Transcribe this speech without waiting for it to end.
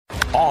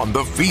on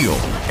the field,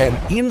 and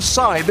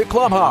inside the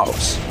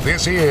clubhouse.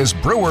 This is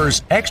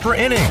Brewers Extra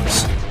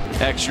Innings.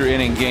 Extra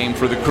inning game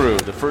for the Crew.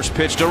 The first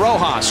pitch to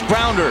Rojas.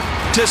 Grounder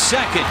to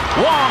second.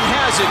 Wong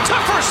has it to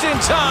first in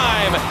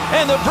time.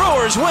 And the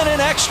Brewers win in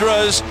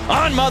extras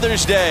on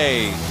Mother's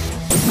Day.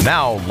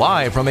 Now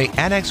live from the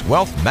Annex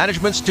Wealth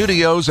Management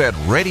Studios at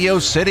Radio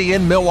City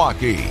in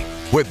Milwaukee.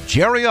 With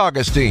Jerry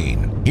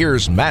Augustine,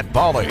 here's Matt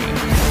Pauley.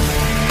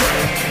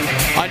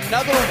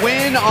 Another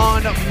win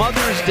on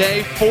Mother's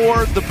Day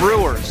for the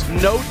Brewers.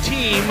 No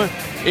team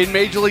in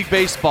Major League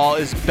Baseball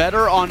is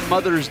better on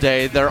Mother's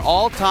Day. Their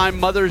all-time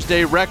Mother's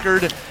Day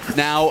record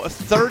now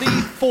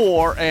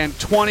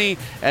 34-20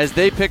 as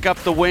they pick up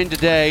the win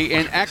today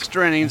in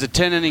extra innings, a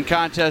 10-inning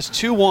contest,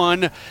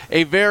 2-1.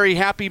 A very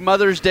happy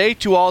Mother's Day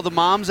to all the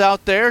moms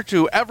out there,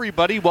 to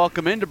everybody.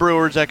 Welcome into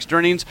Brewers Extra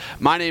Innings.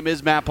 My name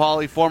is Matt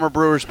Pauley, former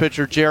Brewers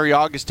pitcher Jerry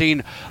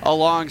Augustine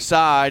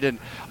alongside. And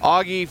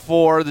Augie,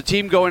 for the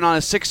team going on a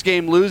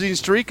 6-game losing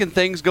streak and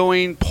things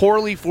going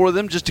poorly for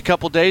them just a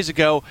couple days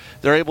ago,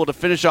 they're able to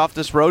finish off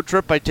this road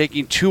trip by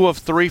taking 2 of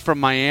 3 from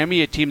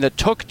Miami, a team that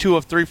took 2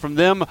 of 3 from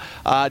them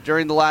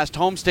during the last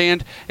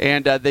homestand,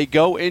 and they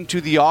go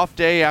into the off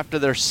day after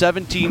their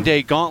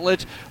 17-day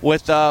gauntlet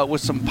with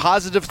some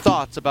positive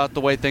thoughts about the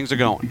way things are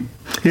going.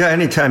 Yeah,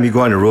 anytime you go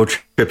on a road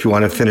trip, you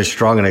want to finish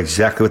strong, and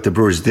exactly what the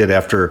Brewers did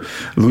after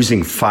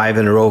losing 5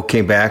 in a row.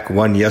 Came back,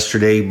 won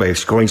yesterday by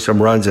scoring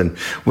some runs and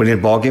winning a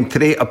ball game.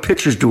 Today, a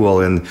pitcher's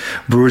duel, and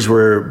Brewers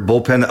were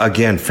bullpen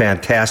again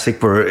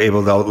fantastic. Were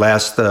able to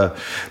outlast the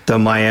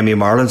Miami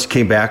Marlins.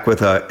 Came back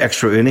with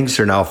extra innings.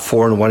 They're now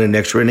 4-1 in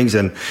extra innings,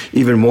 and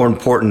even more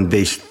important,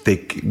 they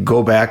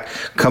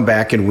come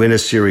back and win a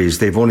series.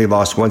 They've only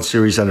lost 1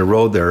 series on the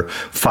road. They're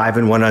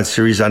 5-1 on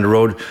series on the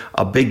road.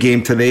 A big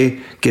game today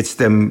gets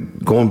them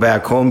going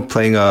back home,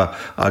 playing a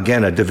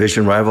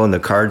division rival in the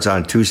Cards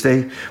on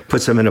Tuesday,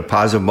 puts them in a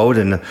positive mode,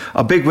 and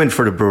a big win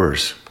for the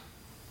Brewers.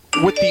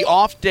 With the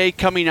off day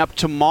coming up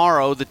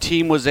tomorrow, the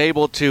team was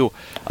able to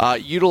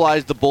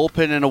utilize the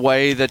bullpen in a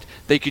way that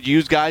they could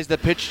use guys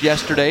that pitched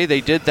yesterday.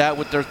 They did that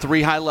with their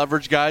 3 high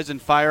leverage guys in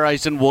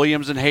Fireisen,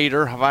 Williams, and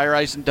Hader.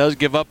 Fireisen does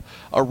give up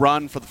a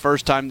run for the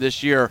first time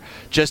this year.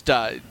 Just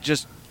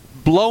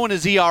blowing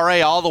his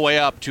ERA all the way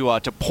up to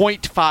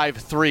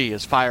 .53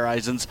 is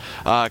Fireisen's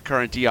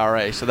current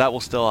ERA. So that'll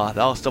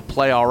still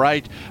play all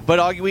right. But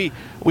Augie,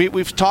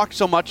 we've talked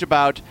so much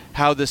about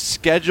how the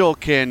schedule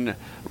can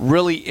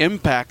really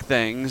impact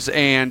things,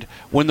 and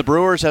when the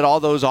Brewers had all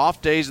those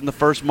off days in the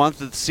first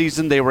month of the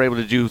season, they were able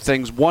to do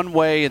things one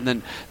way, and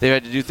then they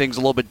had to do things a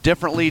little bit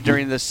differently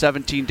during this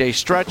 17-day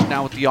stretch.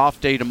 Now with the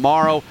off day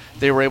tomorrow,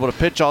 they were able to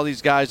pitch all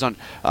these guys on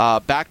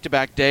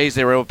back-to-back days.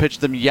 They were able to pitch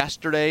them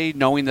yesterday,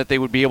 knowing that they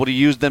would be able to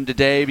use them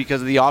today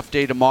because of the off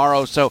day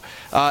tomorrow. So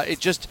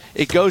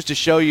it goes to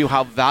show you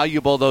how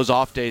valuable those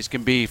off days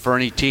can be for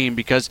any team,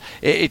 because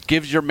it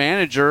gives your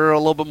manager a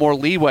little bit more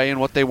leeway in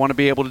what they want to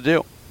be able to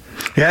do.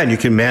 Yeah, and you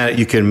can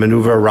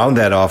maneuver around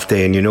that off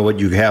day, and you know what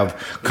you have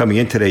coming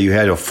in today. You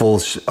had a full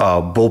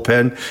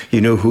bullpen. You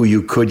knew who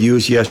you could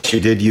use. Yes, you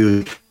did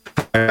use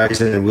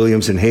and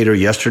Williams and Hader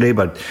yesterday,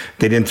 but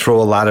they didn't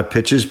throw a lot of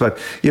pitches. But,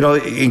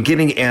 in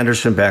getting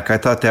Anderson back, I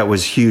thought that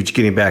was huge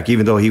getting back.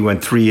 Even though he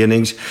went 3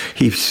 innings,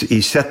 he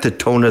set the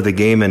tone of the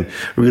game and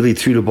really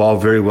threw the ball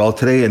very well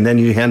today. And then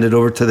you hand it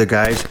over to the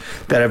guys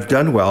that have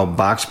done well.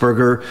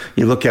 Boxberger,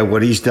 you look at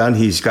what he's done.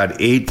 He's got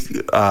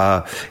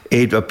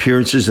 8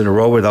 appearances in a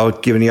row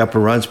without giving up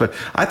runs. But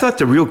I thought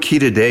the real key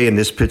today in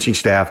this pitching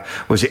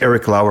staff was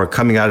Eric Lauer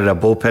coming out of the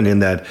bullpen in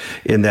that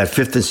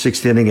 5th and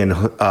 6th inning and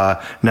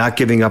not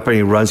giving up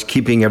any runs,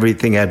 keeping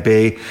everything at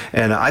bay.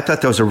 And I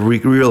thought that was a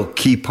real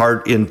key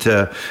part in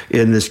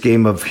this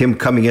game of him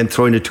coming in,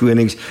 throwing the 2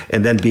 innings,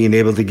 and then being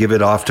able to give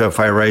it off to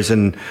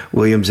Fireisen,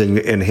 Williams, and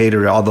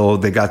Hader, although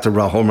they got the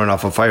home run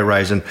off of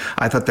Fireisen.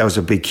 I thought that was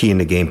a big key in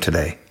the game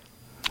today.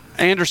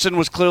 Anderson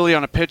was clearly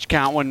on a pitch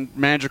count when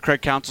manager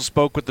Craig Counsell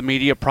spoke with the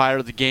media prior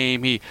to the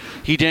game. He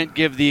didn't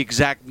give the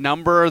exact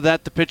number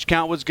that the pitch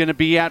count was going to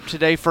be at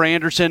today for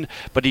Anderson,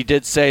 but he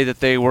did say that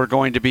they were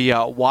going to be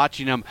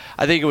watching him.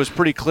 I think it was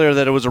pretty clear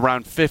that it was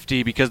around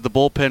 50 because the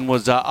bullpen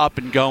was up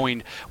and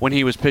going when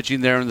he was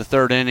pitching there in the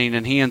 3rd inning,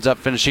 and he ends up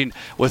finishing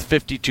with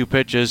 52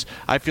 pitches.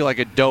 I feel like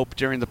a dope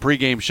during the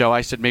pregame show.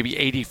 I said maybe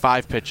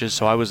 85 pitches,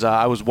 so I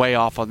was way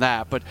off on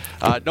that. But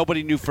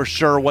nobody knew for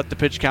sure what the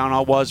pitch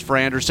count was for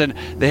Anderson.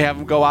 They have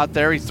him go out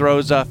there. He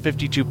throws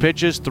 52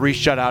 pitches, 3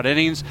 shutout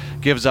innings,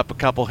 gives up a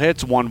couple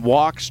hits, 1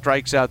 walk,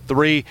 strikes out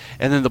 3,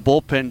 and then the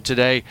bullpen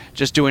today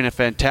just doing a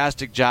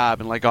fantastic job.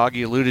 And like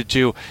Augie alluded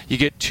to, you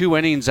get 2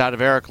 innings out of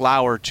Eric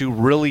Lauer, 2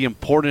 really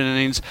important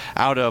innings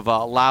out of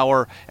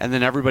Lauer, and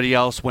then everybody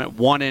else went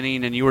 1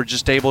 inning, and you were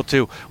just able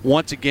to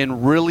once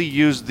again really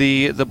use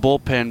the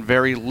bullpen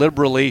very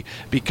liberally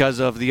because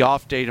of the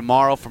off day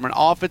tomorrow. From an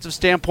offensive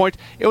standpoint,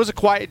 it was a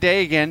quiet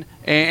day again.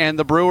 and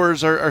the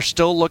Brewers are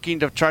still looking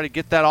to try to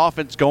get that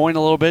offense going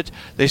a little bit.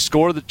 They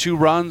score the 2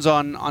 runs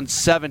on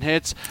 7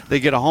 hits. They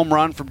get a home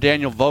run from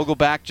Daniel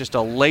Vogelbach, just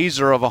a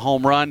laser of a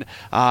home run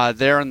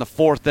there in the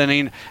 4th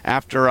inning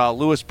after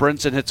Lewis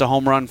Brinson hits a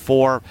home run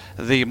for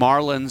the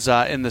Marlins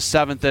in the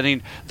 7th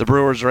inning. The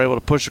Brewers are able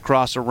to push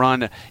across a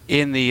run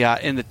in the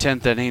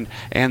 10th inning,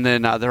 and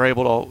then they're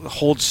able to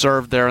hold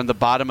serve there in the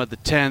bottom of the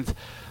 10th.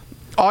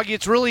 Augie,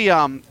 it's really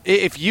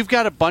if you've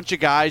got a bunch of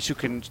guys who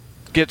can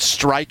get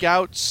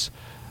strikeouts,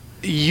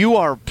 you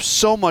are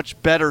so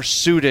much better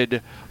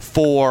suited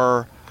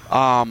for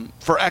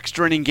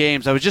extra inning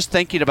games. I was just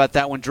thinking about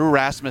that when Drew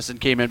Rasmussen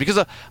came in, because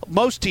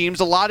most teams,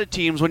 a lot of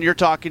teams, when you're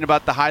talking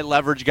about the high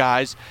leverage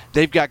guys,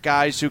 they've got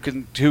guys who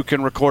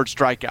can record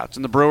strikeouts,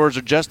 and the Brewers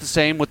are just the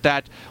same with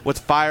that, with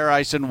Fire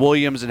Ice and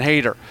Williams and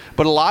Hader.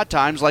 But a lot of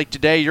times, like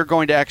today, you're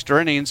going to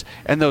extra innings,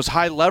 and those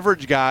high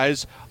leverage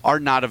guys are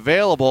not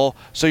available,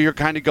 so you're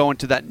kind of going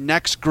to that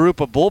next group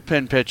of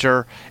bullpen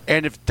pitcher,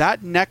 and if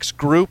that next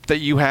group that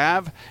you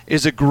have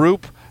is a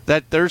group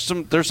that there's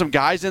some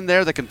guys in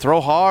there that can throw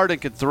hard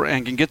and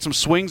can get some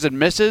swings and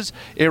misses,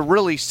 it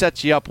really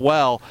sets you up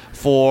well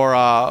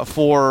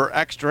for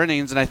extra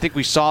innings. And I think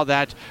we saw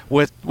that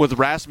with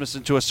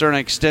Rasmussen to a certain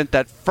extent.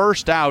 That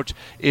first out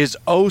is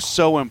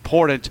so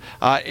important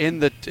in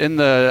the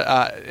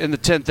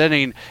 10th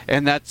inning,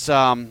 and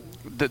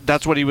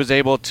that's what he was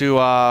able to.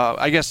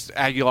 I guess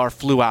Aguilar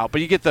flew out,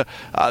 but you get the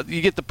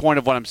point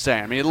of what I'm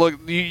saying. I mean,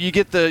 look, you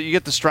get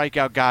the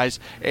strikeout guys,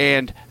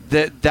 and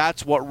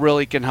that's what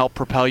really can help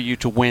propel you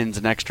to wins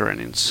and extra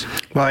innings.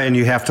 Well, and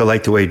you have to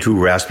like the way Drew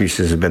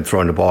Rasmussen has been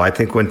throwing the ball. I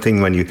think one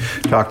thing when you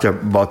talked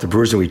about the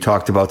Brewers, and we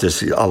talked about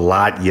this a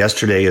lot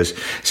yesterday, is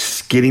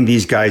getting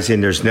these guys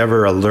in. There's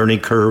never a learning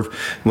curve.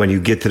 When you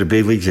get to the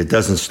big leagues, it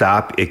doesn't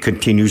stop. It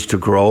continues to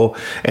grow,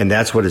 and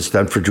that's what it's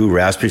done for Drew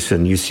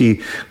Rasmussen. You see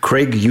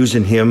Craig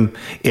using him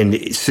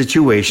in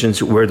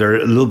situations where they're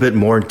a little bit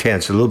more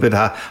intense, a little bit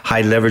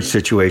high leverage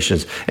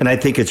situations, and I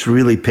think it's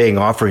really paying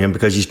off for him,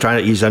 because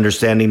he's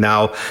understanding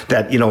now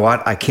that, you know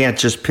what, I can't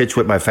just pitch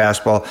with my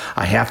fastball.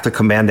 I have to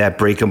command that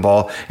breaking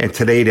ball. And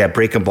today that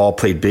breaking ball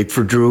played big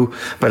for Drew.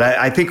 But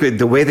I think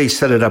the way they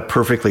set it up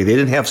perfectly, they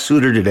didn't have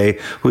Suter today,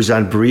 who's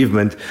on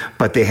bereavement,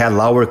 but they had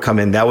Lauer come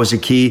in. That was a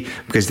key,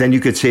 because then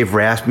you could save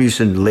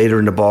Rasmussen later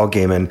in the ball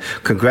game. And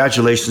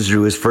congratulations,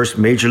 Drew, his first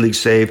major league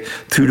save,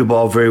 threw the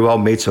ball very well,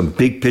 made some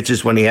big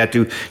pitches when he had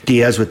to.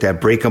 Diaz with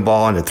that breaking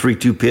ball on a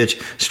 3-2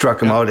 pitch,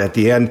 struck him out at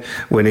the end.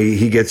 When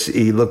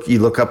you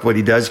look up what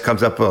he does,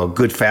 comes up a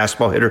good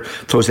fastball hitter,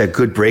 throws that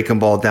good breaking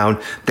ball down.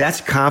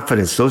 That's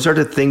confidence. Those are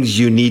the things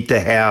you need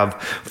to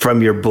have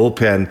from your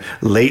bullpen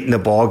late in the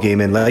ball game.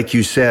 And like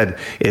you said,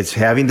 it's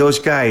having those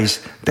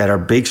guys that are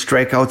big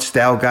strikeout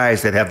style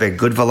guys that have that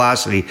good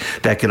velocity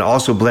that can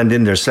also blend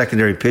in their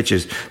secondary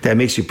pitches. That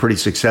makes you pretty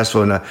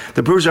successful. And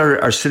the Brewers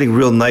are sitting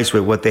real nice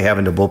with what they have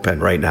in the bullpen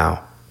right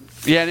now.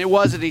 Yeah, and it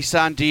was an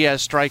Isan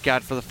Diaz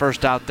strikeout for the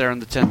first out there in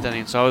the 10th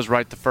inning, so I was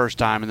right the first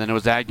time, and then it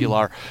was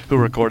Aguilar who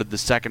recorded the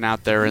second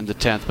out there in the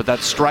 10th. But that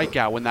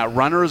strikeout, when that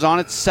runner is on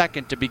its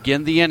second to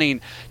begin the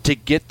inning, to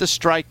get the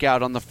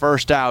strikeout on the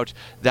first out,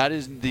 that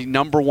is the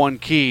number one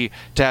key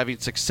to having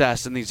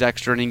success in these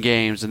extra inning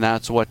games, and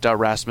that's what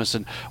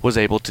Rasmussen was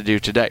able to do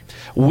today.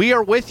 We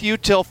are with you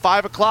till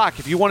 5 o'clock.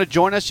 If you want to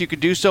join us, you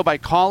can do so by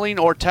calling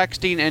or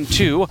texting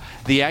into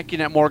the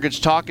AccuNet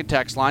Mortgage Talk and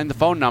Text line. The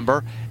phone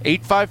number,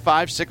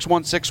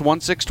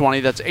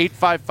 855-616-1620. That's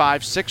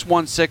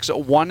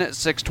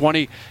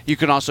 855-616-1620. You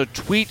can also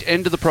tweet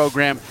into the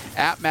program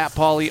at Matt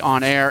Pauley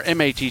on air,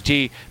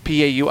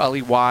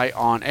 MattPauley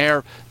on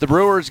air. The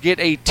Brewers get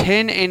a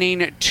 10-inning,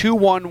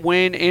 2-1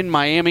 win in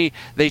Miami.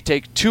 They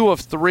take 2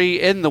 of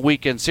 3 in the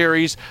weekend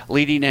series,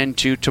 leading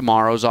into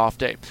tomorrow's off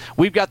day.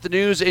 We've got the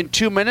news in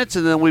 2 minutes,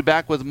 and then we'll be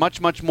back with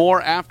much, much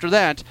more after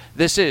that.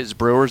 This is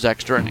Brewers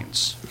Extra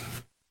Innings.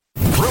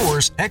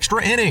 Brewers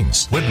Extra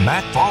Innings with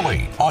Matt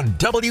Pauley on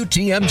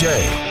WTMJ.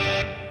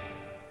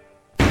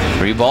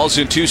 3 balls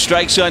and 2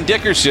 strikes on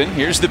Dickerson.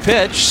 Here's the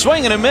pitch.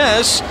 Swing and a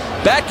miss.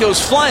 Bat goes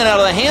flying out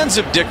of the hands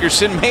of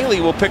Dickerson.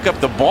 Mahle will pick up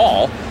the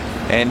ball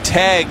and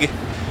tag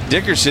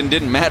Dickerson.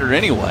 Didn't matter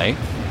anyway.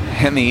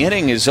 And the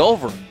inning is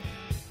over.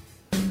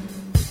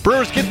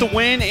 Brewers get the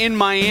win in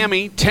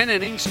Miami. 10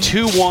 innings,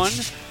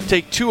 2-1.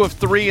 Take 2 of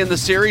 3 in the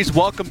series.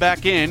 Welcome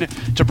back in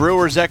to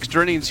Brewers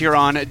Extra Innings here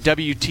on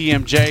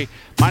WTMJ.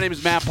 My name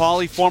is Matt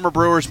Pauley, former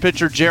Brewers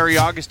pitcher Jerry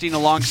Augustine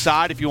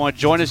alongside. If you want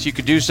to join us, you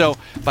can do so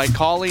by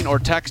calling or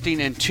texting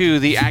into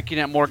the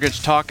AccuNet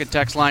Mortgage Talk and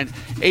Text line,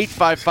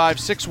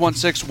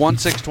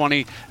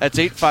 855-616-1620. That's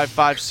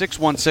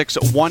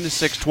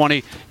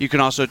 855-616-1620. You can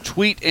also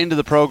tweet into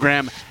the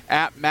program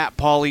at Matt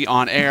Pauley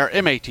on air,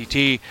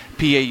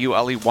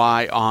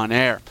 MattPauley on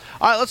air.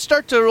 All right, let's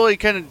start to really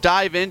kind of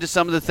dive into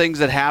some of the things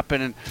that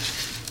happen. And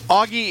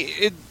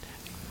Augie,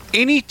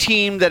 any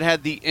team that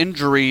had the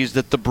injuries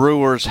that the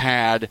Brewers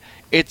had,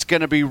 it's going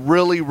to be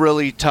really,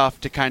 really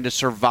tough to kind of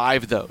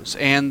survive those.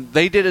 And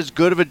they did as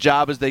good of a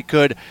job as they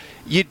could.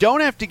 you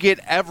don't have to get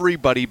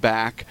everybody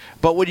back,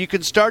 but when you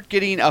can start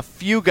getting a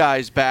few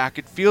guys back,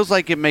 it feels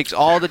like it makes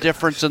all the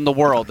difference in the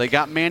world. They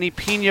got Manny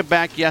Pena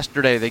back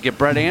yesterday. They get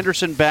Brett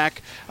Anderson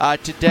back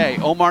today.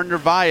 Omar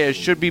Narvaez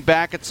should be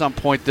back at some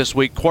point this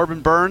week.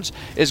 Corbin Burns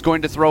is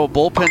going to throw a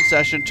bullpen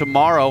session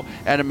tomorrow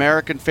at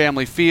American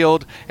Family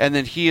Field, and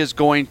then he is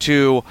going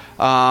to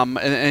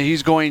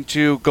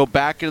go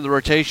back into the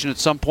rotation at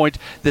some point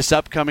this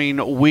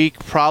upcoming week.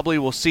 Probably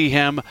we'll see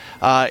him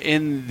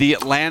in the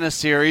Atlanta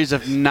series,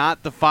 if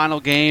not the final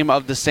game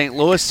of the St.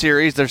 Louis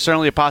series. There's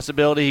certainly a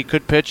possibility he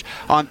could pitch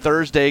on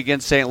Thursday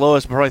against St.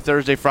 Louis, but probably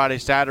Thursday, Friday,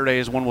 Saturday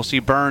is when we'll see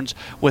Burns,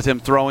 with him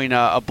throwing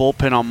a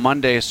bullpen on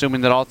Monday,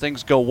 assuming that all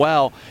things go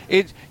well.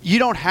 You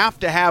don't have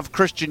to have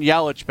Christian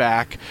Yelich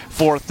back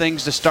for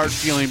things to start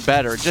feeling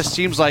better. It just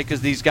seems like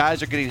as these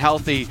guys are getting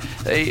healthy,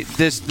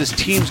 this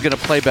team's going to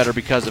play better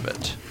because of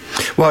it.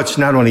 Well, it's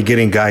not only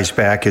getting guys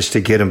back, it's to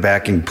get them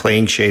back in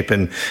playing shape.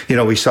 And,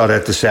 we saw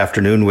that this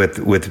afternoon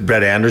with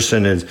Brett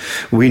Anderson, and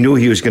we knew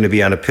he was going to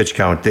be on a pitch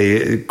count.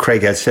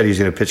 Craig had said he was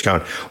going to pitch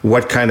count.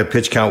 What kind of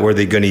pitch count were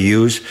they going to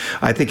use?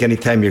 I think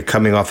anytime you're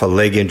coming off a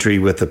leg injury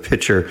with a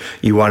pitcher,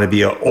 you want to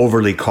be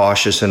overly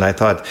cautious. And I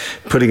thought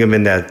putting him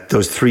in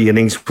those 3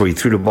 innings where he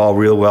threw the ball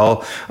real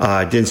well,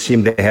 didn't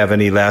seem to have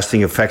any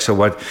lasting effects of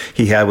what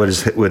he had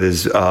with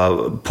his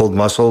pulled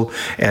muscle.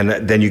 And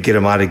then you get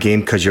him out of the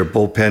game because your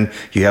bullpen,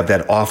 you have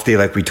that off day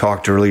like we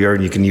talked earlier,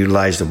 and you can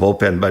utilize the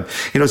bullpen. But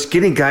it's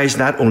getting guys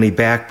not only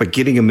back, but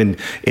getting them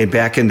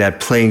back in that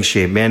playing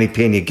shape. Manny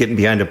Pena getting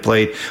behind the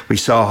plate. We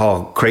saw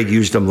how Craig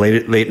used them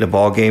late in the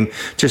ball game.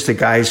 Just the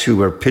guys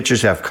who are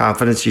pitchers have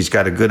confidence. He's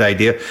got a good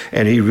idea,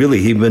 and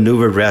he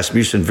maneuvered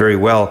Rasmussen very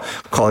well,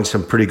 calling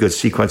some pretty good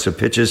sequence of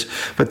pitches.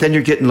 But then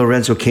you're getting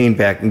Lorenzo Cain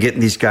back and getting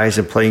these guys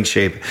in playing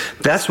shape.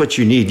 That's what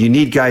you need. You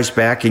need guys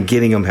back and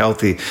getting them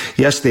healthy.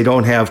 Yes, they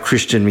don't have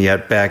Christian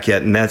back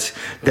yet, and that's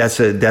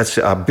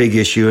a big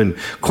issue. And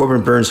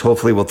Corbin Burns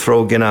hopefully will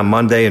throw again on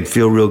Monday and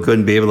feel real good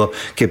and be able to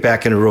get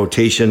back in a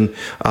rotation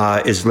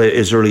as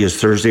early as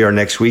Thursday or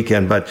next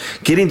weekend. But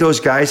getting those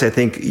guys, I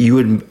think you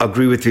would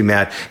agree with me,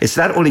 Matt. It's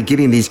not only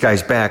getting these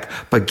guys back,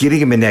 but getting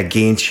them in that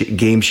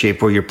game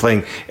shape where you're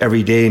playing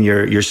every day and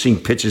you're seeing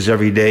pitches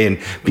every day and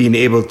being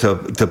able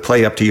to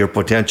play up to your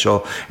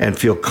potential and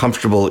feel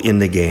comfortable in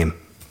the game.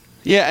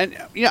 Yeah, and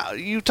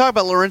you talk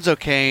about Lorenzo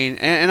Cain,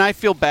 and I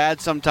feel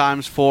bad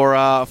sometimes for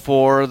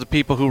the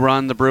people who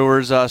run the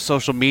Brewers'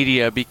 social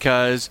media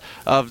because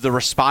of the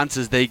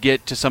responses they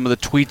get to some of the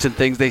tweets and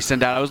things they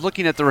send out. I was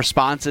looking at the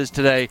responses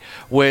today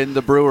when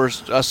the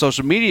Brewers'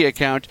 social media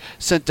account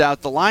sent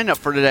out the lineup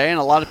for today, and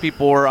a lot of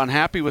people were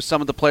unhappy with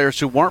some of the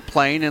players who weren't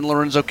playing, and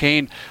Lorenzo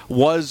Cain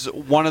was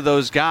one of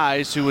those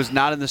guys who was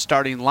not in the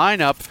starting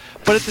lineup.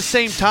 But at the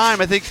same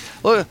time, I think,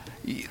 look,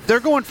 they're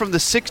going from the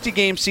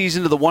 60-game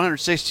season to the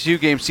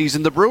 162-game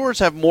season. The Brewers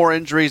have more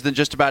injuries than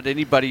just about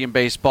anybody in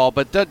baseball,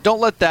 but don't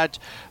let that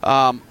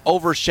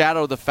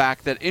overshadow the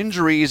fact that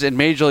injuries in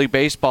Major League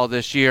Baseball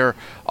this year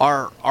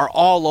are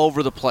all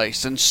over the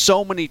place, and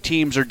so many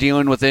teams are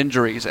dealing with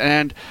injuries.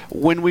 And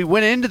when we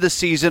went into the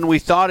season, we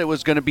thought it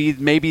was going to be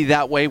maybe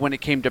that way when it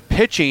came to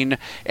pitching,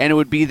 and it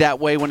would be that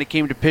way when it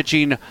came to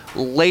pitching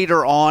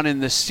later on in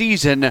the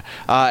season,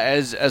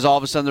 as all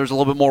of a sudden there's a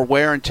little bit more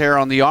wear and tear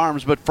on the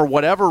arms. But for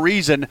whatever reason,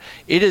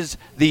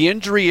 the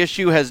injury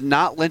issue has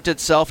not lent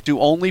itself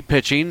to only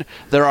pitching.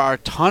 There are a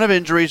ton of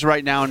injuries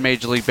right now in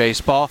Major League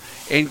Baseball,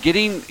 and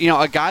getting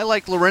a guy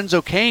like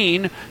Lorenzo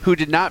Cain who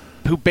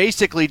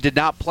basically did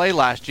not play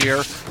last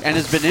year and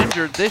has been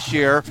injured this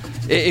year,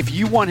 if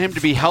you want him to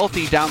be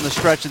healthy down the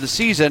stretch of the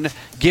season,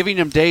 giving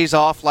him days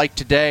off like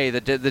today,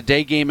 the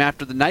day game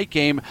after the night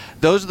game,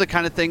 those are the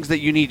kind of things that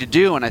you need to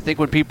do. And I think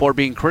when people are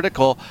being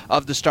critical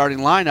of the starting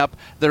lineup,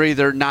 they're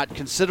either not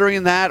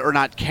considering that or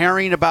not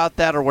caring about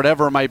that or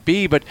whatever it might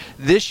be. But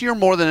this year,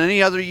 more than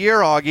any other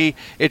year, Augie,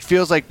 it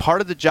feels like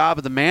part of the job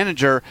of the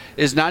manager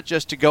is not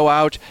just to go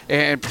out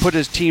and put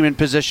his team in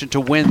position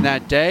to win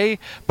that day,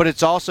 but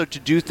it's also to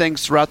do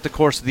things throughout the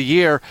course of the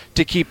year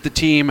to keep the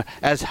team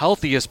as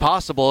healthy as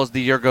possible as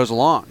the year goes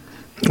along.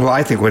 Well,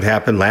 I think what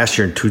happened last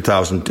year in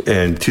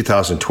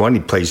 2020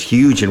 plays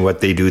huge in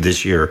what they do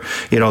this year.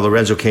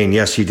 Lorenzo Cain,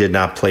 yes, he did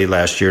not play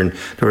last year, and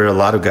there were a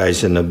lot of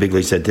guys in the big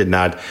leagues that did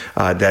not,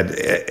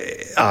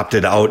 that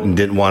opted out and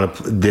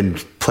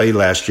didn't play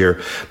last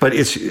year. But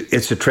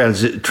it's a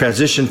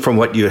transition from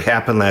what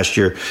happened last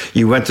year.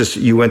 You went to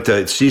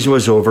season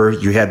was over.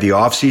 You had the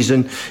off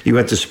season. You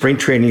went to spring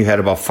training. You had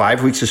about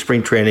 5 weeks of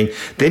spring training.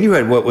 Then you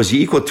had what was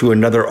equal to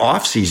another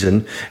off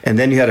season, and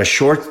then you had a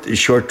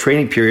short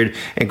training period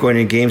and going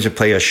in games and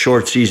play a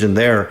short season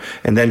there,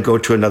 and then go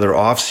to another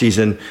off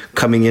season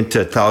coming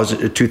into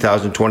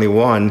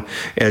 2021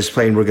 as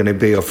playing we're going to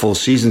be a full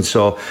season.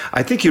 So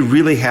I think you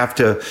really have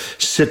to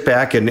sit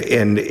back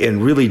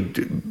and really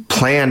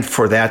plan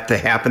for that to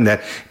happen,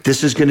 that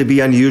this is going to be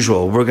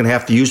unusual. We're going to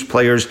have to use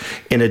players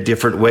in a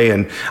different way.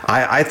 And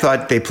I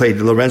thought they played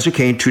Lorenzo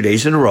Cain 2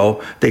 days in a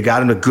row. They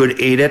got him a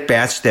good 8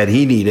 at-bats that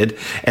he needed.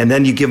 And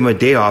then you give him a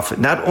day off,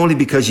 not only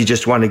because you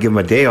just want to give him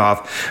a day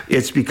off,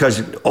 it's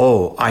because,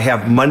 I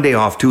have Monday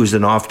off too as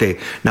an off day.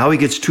 Now he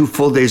gets 2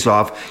 full days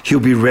off. He'll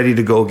be ready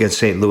to go against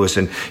St. Louis.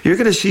 And you're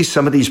going to see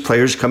some of these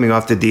players coming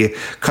off the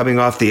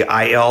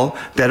IL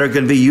that are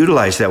going to be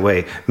utilized that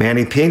way.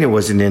 Manny Pena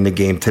wasn't in the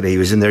game today. He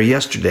was in there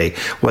yesterday.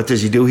 What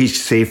does he do?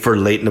 He's saved for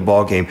late in the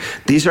ball game.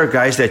 These are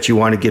guys that you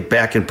want to get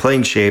back in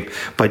playing shape,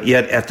 but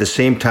yet at the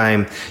same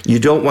time, you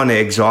don't want to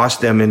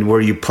exhaust them and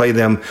where you play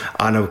them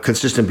on a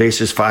consistent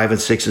basis 5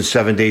 and 6 and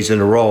 7 days in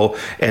a row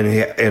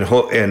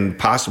and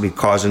possibly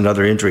cause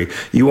another injury.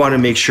 You want to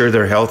make sure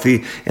they're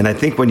healthy. And I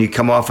think when you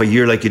come off a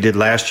year like you did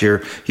last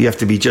year, you have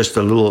to be just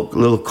a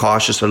little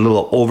cautious, a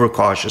little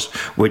overcautious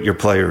with your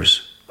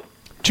players.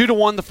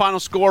 2-1 the final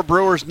score.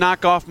 Brewers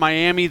knock off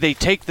Miami. They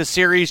take the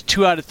series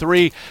 2 out of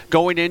 3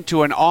 going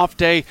into an off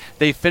day.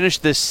 They finish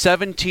this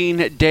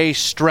 17-day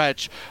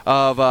stretch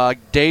of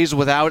days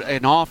without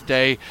an off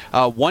day.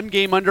 1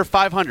 game under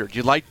 500.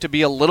 You'd like to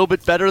be a little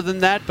bit better than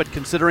that, but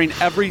considering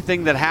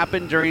everything that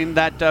happened during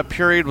that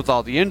period with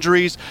all the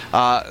injuries,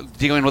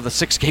 dealing with a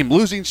 6-game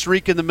losing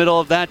streak in the middle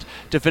of that,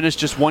 to finish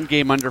just 1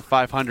 game under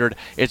 500,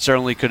 it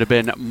certainly could have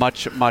been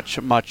much, much,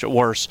 much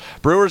worse.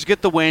 Brewers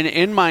get the win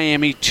in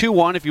Miami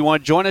 2-1. If you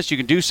want to join us, you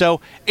can do so.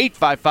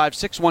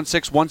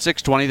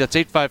 855-616-1620. That's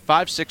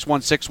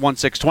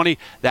 855-616-1620.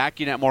 The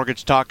AccuNet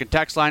Mortgage Talk and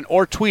Text line,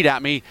 or tweet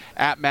at me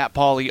at Matt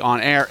Pauley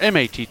on air,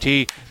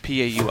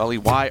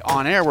 MattPauley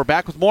on air. We're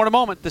back with more in a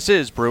moment. This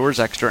is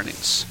Brewers Extra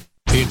Innings.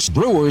 It's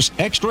Brewers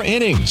Extra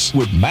Innings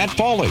with Matt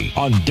Pauley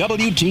on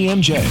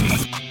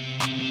WTMJ.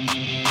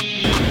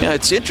 Yeah,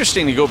 it's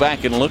interesting to go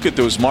back and look at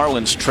those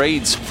Marlins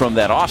trades from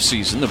that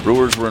offseason. The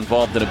Brewers were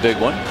involved in a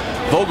big one.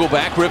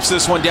 Vogelbach rips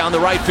this one down the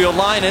right field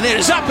line, and it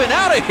is up and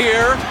out of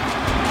here,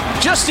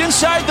 just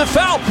inside the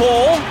foul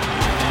pole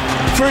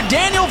for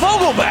Daniel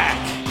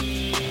Vogelbach.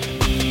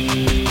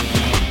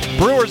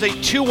 Brewers a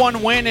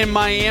 2-1 win in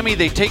Miami.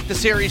 They take the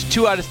series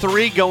 2 out of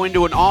 3, go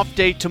into an off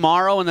day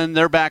tomorrow, and then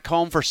they're back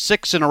home for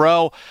 6 in a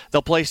row.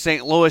 They'll play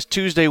St. Louis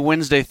Tuesday,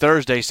 Wednesday,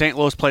 Thursday. St.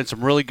 Louis playing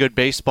some really good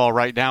baseball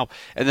right now,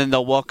 and then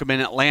they'll welcome in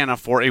Atlanta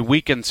for a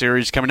weekend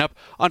series coming up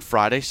on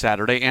Friday,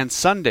 Saturday, and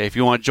Sunday. If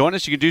you want to join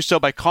us, you can do so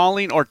by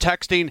calling or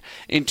texting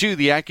into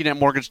the AccuNet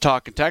Mortgage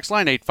Talk and Text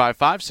line,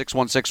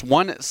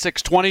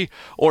 855-616-1620,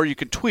 or you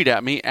can tweet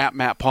at me at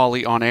Matt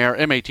Pauley on air,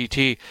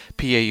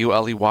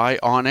 MattPauley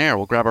on air.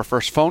 We'll grab our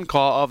first phone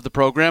call of the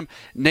program.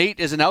 Nate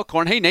is in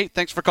Elkhorn. Hey, Nate,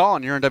 thanks for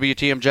calling. You're on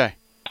WTMJ.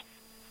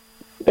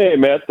 Hey,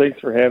 Matt, thanks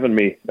for having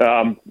me.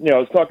 I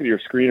was talking to your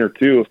screener,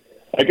 too.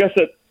 I guess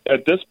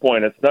at this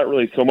point, it's not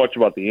really so much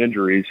about the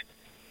injuries.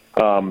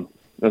 As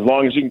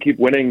long as you can keep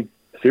winning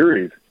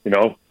series,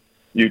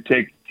 you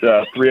take 3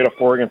 out of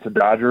 4 against the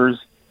Dodgers.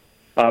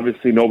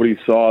 Obviously, nobody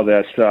saw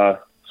that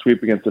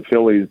sweep against the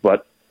Phillies,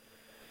 but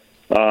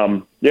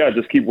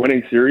just keep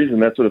winning series,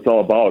 and that's what it's all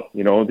about.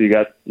 You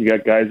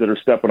got guys that are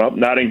stepping up.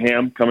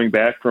 Nottingham coming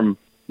back from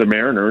the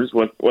Mariners.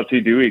 What's he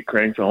do? He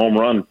cranks a home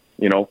run,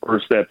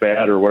 first at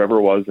bat or whatever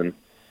it was. And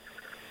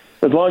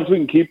as long as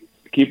we can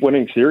keep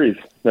winning series,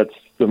 that's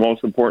the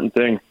most important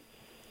thing.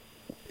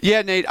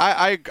 Yeah, Nate,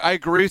 I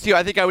agree with you.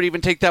 I think I would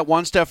even take that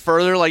one step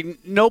further. Like,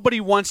 nobody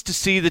wants to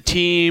see the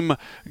team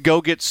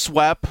go get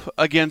swept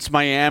against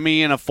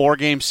Miami in a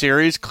 4-game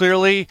series,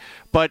 clearly.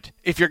 But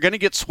if you're going to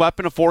get swept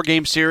in a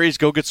 4-game series,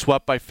 go get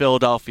swept by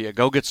Philadelphia.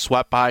 Go get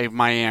swept by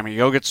Miami.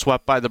 Go get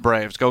swept by the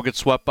Braves. Go get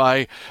swept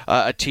by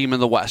a team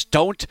in the West.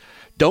 Don't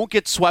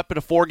get swept in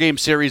a 4-game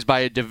series by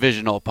a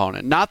divisional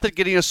opponent. Not that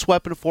getting a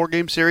swept in a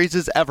 4-game series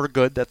is ever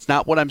good. That's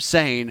not what I'm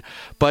saying.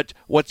 But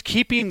what's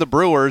keeping the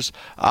Brewers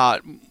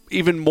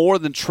even more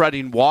than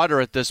treading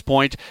water at this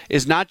point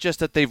is not just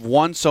that they've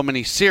won so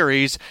many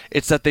series,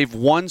 it's that they've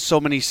won so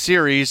many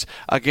series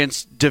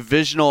against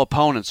divisional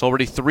opponents.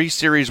 Already 3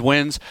 series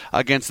wins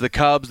against the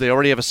Cubs. They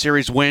already have a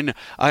series win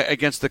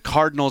against the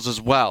Cardinals as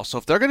well. So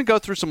if they're going to go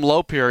through some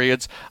low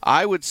periods,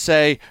 I would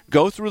say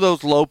go through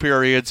those low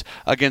periods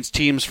against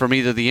teams from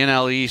either the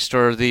NL East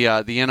or the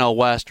NL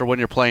West, or when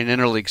you're playing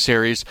interleague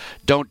series.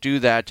 Don't do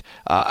that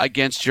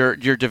against your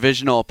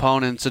divisional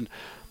opponents. And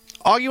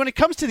Augie, when it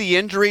comes to the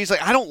injuries,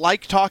 I don't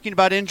like talking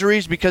about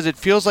injuries because it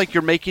feels like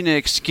you're making an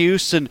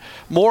excuse, and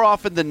more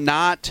often than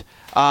not,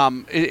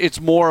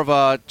 it's more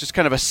of just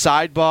kind of a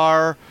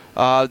sidebar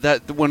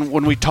that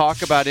when we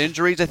talk about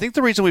injuries. I think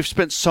the reason we've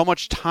spent so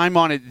much time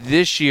on it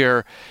this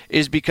year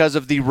is because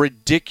of the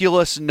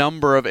ridiculous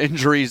number of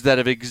injuries that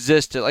have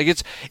existed.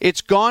 It's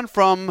gone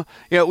from,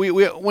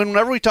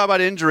 whenever we talk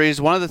about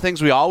injuries, one of the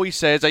things we always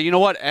say is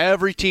that,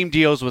 every team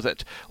deals with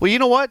it. Well, you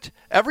know what?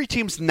 Every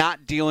team's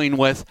not dealing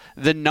with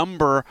the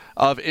number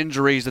of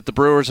injuries that the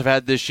Brewers have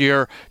had this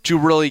year to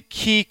really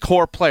key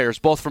core players,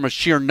 both from a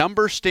sheer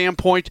number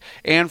standpoint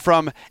and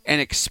from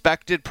an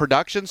expected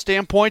production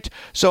standpoint.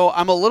 So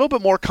I'm a little little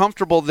bit more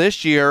comfortable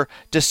this year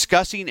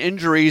discussing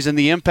injuries and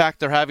the impact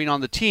they're having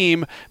on the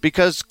team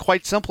because,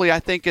 quite simply, I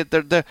think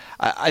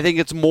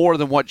it's more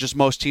than what just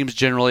most teams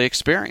generally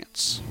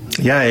experience.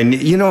 Yeah, and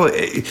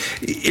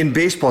in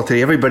baseball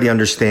today, everybody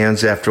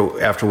understands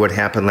after what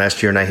happened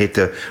last year, and I hate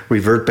to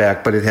revert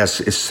back, but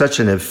it's such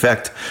an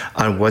effect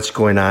on what's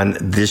going on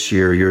this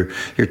year.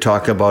 You're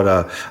talking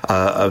about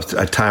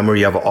a time where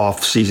you have an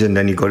off season,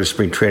 then you go to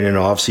spring training,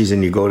 off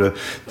season, you go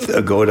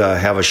to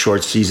have a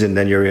short season,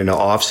 then you're in an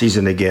off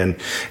season again,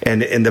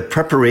 and the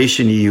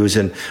preparation you use,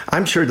 and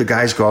I'm sure the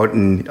guys go out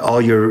and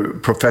all your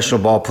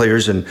professional ball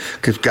players and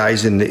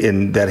guys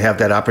in that have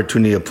that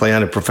opportunity to play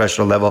on a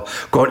professional level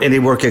go out and they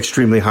work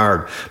extremely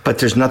hard, but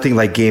there's nothing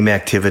like game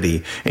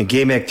activity, and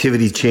game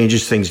activity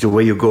changes things, the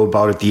way you go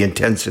about it, the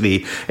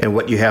intensity, and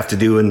what you have to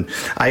do. And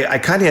I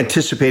kind of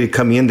anticipated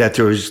coming in that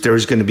there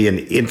was going to be an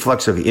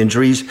influx of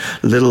injuries,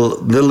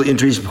 little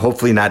injuries,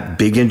 hopefully not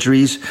big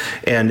injuries,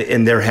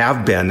 and there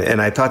have been,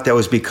 and I thought that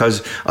was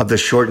because of the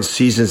shortened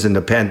seasons and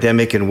the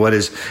pandemic and what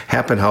has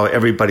happened, how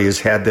everybody has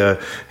had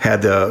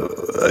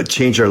to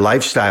change their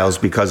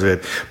lifestyles because of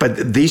it.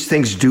 But these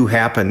things do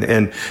happen,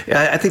 and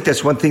I think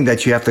that's one thing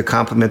that you have to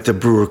compliment the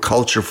Brewer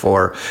culture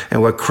for,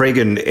 and what Craig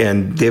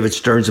and David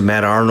Stearns and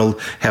Matt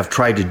Arnold have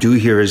tried to do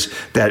here is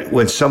that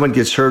when someone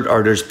gets hurt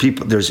or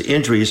there's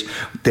injuries,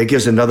 that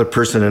gives another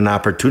person an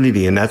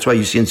opportunity, and that's why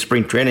you see in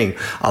spring training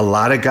a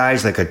lot of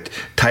guys like a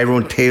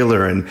Tyrone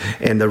Taylor and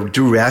the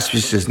Drew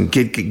Rasmussen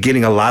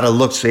getting a lot of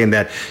looks, saying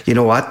that, you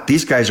know what,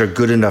 these guys are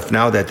good enough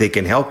now that they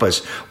can help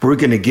us. We're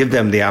going to give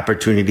them the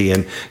opportunity,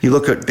 and you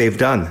look at they've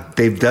done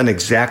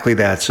exactly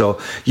that. So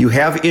you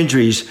have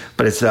injuries,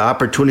 but it's the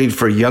opportunity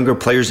for younger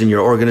players in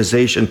your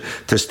organization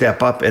to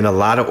step up, and a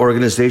lot of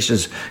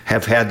organizations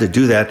have had to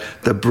do that.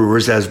 The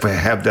Brewers have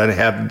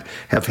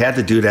had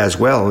to do that as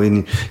well. I mean,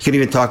 you can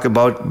even talk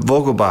about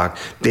Vogelbach.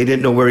 They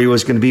didn't know where he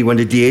was going to be when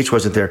the DH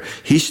wasn't there.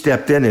 He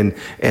stepped in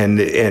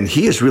and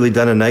he has really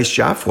done a nice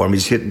job for him.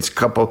 He's hitting a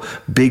couple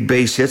big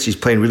base hits. He's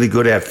playing really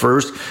good at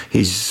first.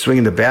 He's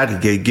swinging the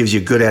bat. He gives you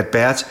good at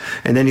bats.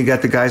 And then you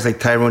got the guys like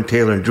Tyrone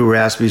Taylor and Drew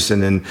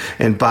Rasmussen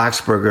and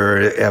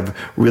Boxberger have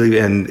really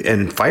and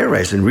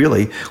Feyereisen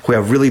really, who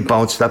have really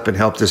bounced up and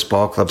helped this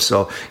ball club.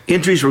 So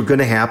injuries were going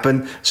to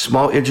happen.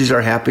 Small injuries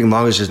are happening, as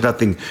long as there's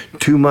nothing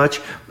too much,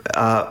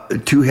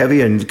 too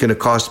heavy and going to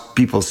cost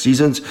people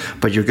seasons.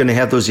 But you're going to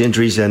have those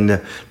injuries,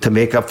 and to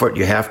make up for it,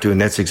 you have to,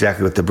 and that's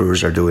exactly what the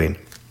Brewers are doing.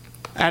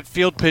 At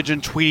Field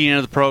Pigeon tweeting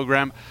into the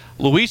program,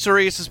 Luis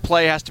Urias'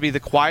 play has to be the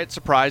quiet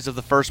surprise of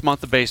the first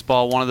month of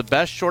baseball, one of the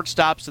best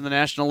shortstops in the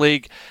National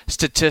League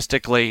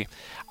statistically.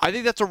 I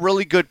think that's a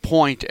really good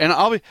point, and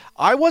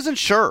I wasn't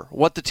sure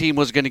what the team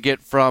was going to get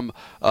from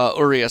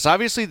Urias.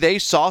 Obviously, they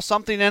saw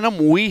something in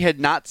him. We had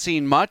not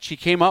seen much. He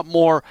came up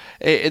more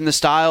in the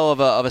style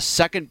of a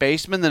second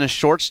baseman than a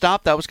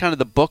shortstop. That was kind of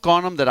the book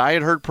on him that I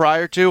had heard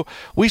prior to.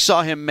 We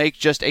saw him make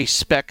just a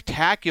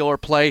spectacular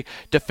play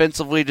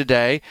defensively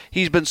today.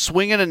 He's been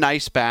swinging a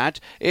nice bat.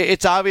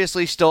 It's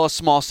obviously still a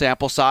small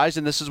sample size,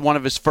 and this is one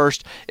of his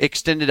first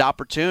extended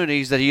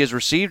opportunities that he has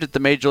received at the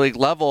major league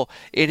level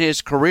in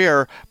his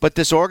career, but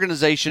this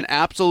organization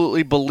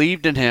absolutely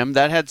believed in him.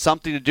 That had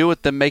something to do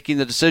with them making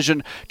the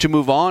decision to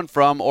move on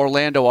from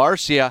Orlando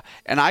Arcia.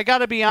 And I got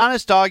to be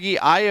honest, Doggy,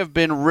 I have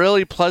been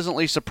really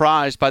pleasantly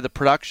surprised by the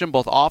production,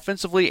 both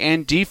offensively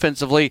and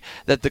defensively,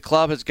 that the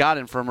club has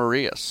gotten from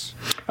Urias.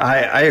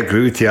 I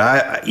agree with you.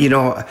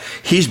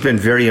 He's been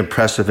very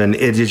impressive, and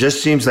it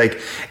just seems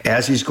like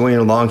as he's going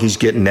along, he's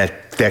getting that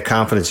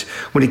confidence.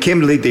 When he came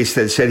to the league, they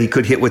said he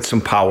could hit with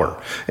some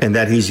power, and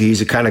that he's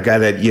the kind of guy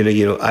that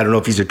I don't know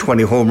if he's a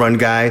 20 home run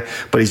guy,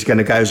 but he's the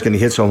kind of guy who's going to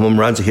hit some home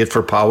runs, hit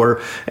for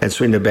power, and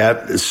swing the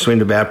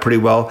bat pretty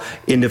well.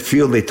 In the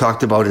field, they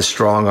talked about his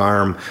strong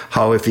arm,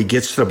 how if he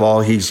gets the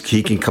ball, he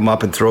can come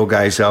up and throw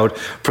guys out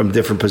from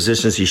different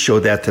positions. He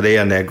showed that today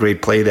on that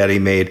great play that he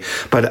made.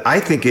 But I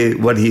think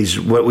what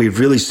we've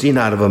really seen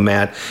out of him,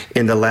 Matt,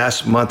 in the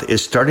last month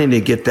is starting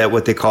to get that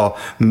what they call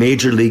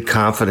major league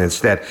confidence,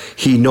 that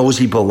he knows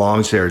he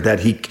belongs there, that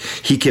he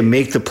can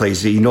make the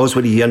plays, he knows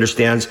he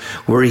understands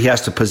where he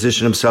has to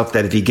position himself,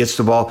 that if he gets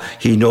the ball,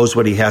 he knows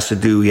what he has to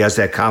do. He has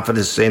that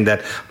confidence saying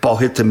that ball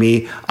hit to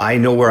me, I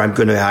know where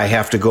I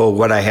have to go,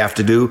 what I have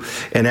to do.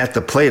 And at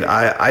the plate,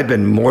 I've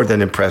been more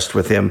than impressed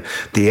with him.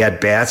 The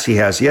at-bats he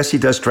has. Yes, he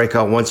does strike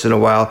out once in a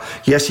while.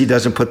 Yes, he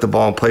doesn't put the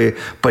ball in play,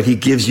 but he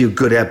gives you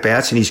good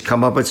at-bats, and he's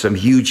come up with some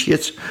huge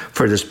hits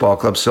for this ball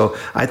club. So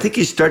I think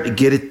he's starting to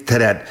get it to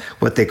that,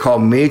 what they call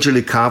major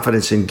league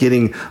confidence, and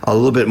getting a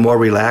little bit more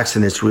relaxed,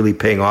 and it's really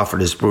paying off for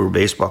this Brewer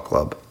baseball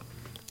club.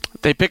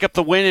 They pick up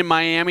the win in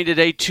Miami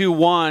today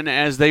 2-1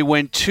 as they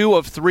win 2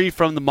 of 3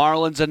 from the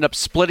Marlins, end up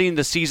splitting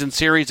the season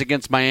series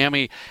against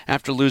Miami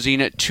after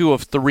losing 2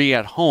 of 3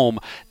 at home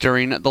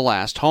during the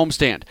last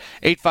homestand.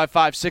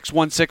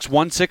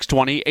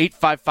 855-616-1620,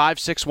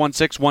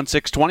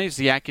 855-616-1620 is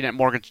the AccuNet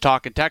Mortgage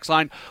Talk and Text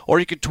line, or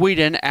you can tweet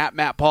in at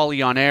Matt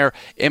Pauley on air,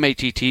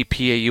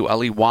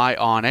 MattPauley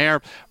on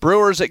air.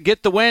 Brewers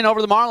get the win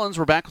over the Marlins.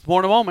 We're back with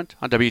more in a moment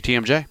on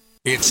WTMJ.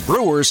 It's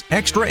Brewers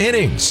Extra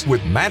Innings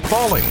with Matt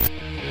Pauley.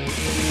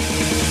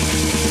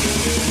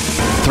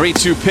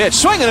 3-2 pitch.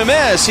 Swing and a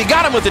miss. He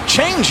got him with a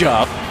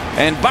changeup.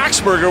 And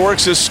Boxberger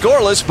works his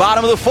scoreless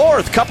bottom of the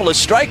fourth. Couple of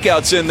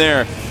strikeouts in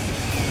there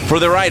for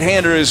the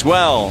right-hander as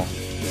well.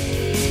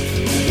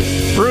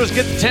 Brewers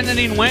get the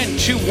 10-inning win,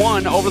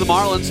 2-1 over the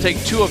Marlins,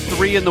 take 2 of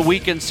 3 in the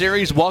weekend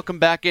series. Welcome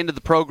back into the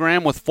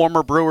program with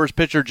former Brewers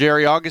pitcher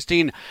Jerry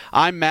Augustine.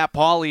 I'm Matt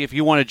Pauley. If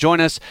you want to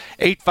join us,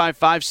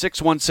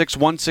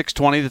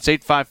 855-616-1620. That's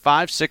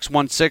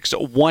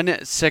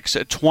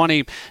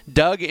 855-616-1620.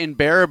 Doug in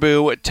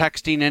Baraboo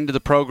texting into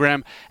the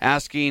program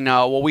asking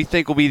what we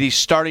think will be the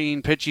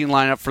starting pitching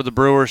lineup for the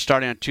Brewers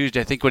starting on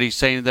Tuesday. I think what he's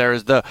saying there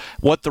is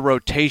what the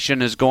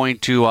rotation is going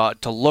to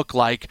look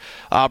like.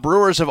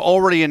 Brewers have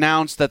already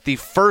announced that the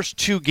first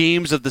 2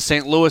 games of the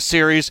St. Louis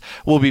series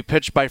will be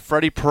pitched by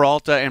Freddie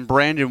Peralta and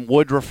Brandon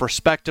Woodruff,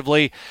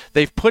 respectively.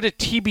 They've put a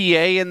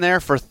TBA in there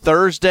for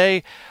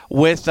Thursday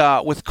with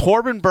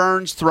Corbin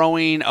Burnes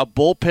throwing a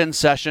bullpen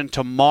session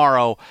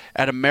tomorrow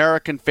at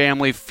American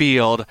Family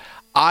Field.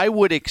 I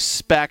would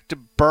expect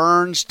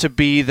Burnes to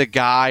be the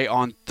guy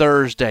on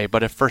Thursday,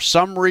 but if for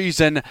some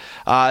reason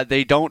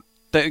they don't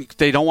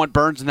want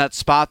Burnes in that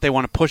spot, they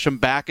want to push him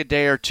back a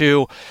day or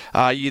two,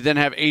 you then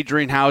have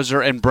Adrian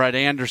Hauser and Brett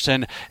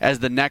Anderson as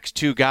the next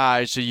 2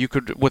 guys. So you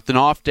could, with an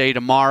off day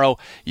tomorrow,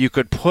 you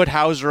could put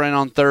Hauser in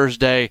on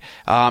Thursday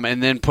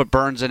and then put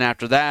Burnes in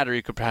after that, or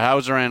you could put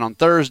Hauser in on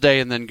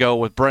Thursday and then go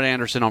with Brett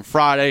Anderson on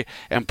Friday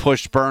and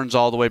push Burnes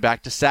all the way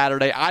back to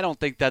Saturday. I don't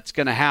think that's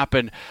going to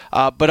happen.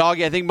 But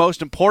Augie, I think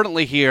most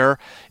importantly here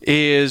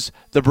is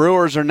the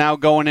Brewers are now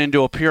going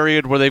into a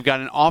period where they've got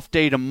an off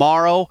day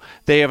tomorrow,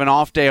 they have an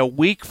off day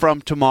a week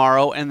from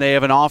tomorrow, and they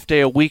have an off day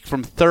a week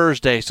from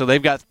Thursday. So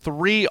they've got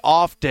 3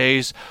 off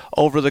days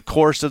over the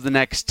course of the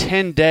next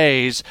 10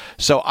 days.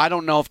 So I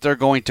don't know if they're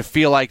going to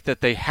feel like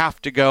that they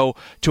have to go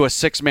to a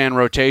 6-man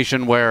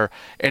rotation where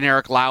an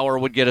Eric Lauer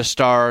would get a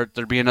start.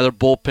 There'd be another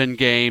bullpen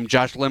game.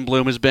 Josh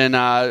Lindblom has been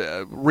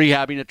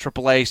rehabbing at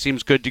AAA,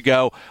 seems good to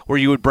go, where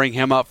you would bring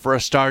him up for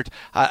a start.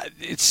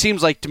 It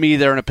seems like to me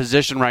they're in a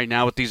position right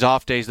now with these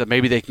off days that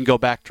maybe they can go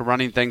back to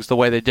running things the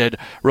way they did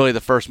really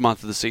the first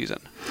month of the season.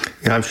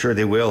 Yeah, I'm sure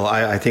they will.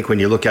 I think when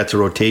you look at the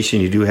rotation,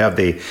 you do have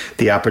the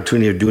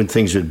opportunity of doing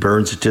things with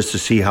Burnes just to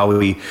see how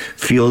he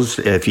feels.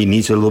 If he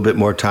needs a little bit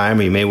more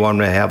time, you may want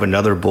to have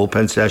another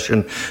bullpen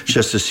session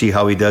just to see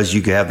how he does.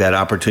 You can have that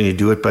opportunity to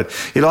do it. But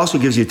it also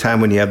gives you time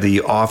when you have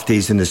the off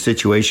days in the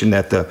situation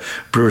that the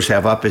Brewers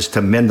have up is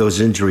to mend those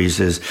injuries,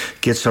 is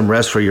get some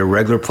rest for your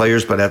regular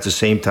players, but at the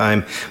same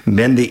time,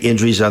 mend the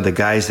injuries on the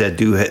guys that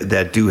do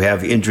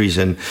have injuries.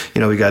 And,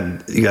 you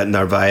got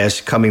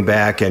Narvaez coming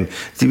back, and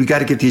we got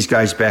to get these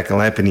guys back in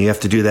line, and you have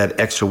to do that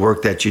extra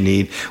work that you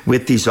need.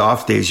 With these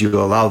off days, you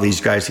allow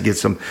these guys to get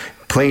some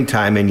playing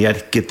time and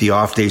yet get the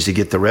off days to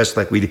get the rest,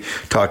 like we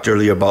talked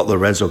earlier about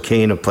Lorenzo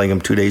Cain of playing him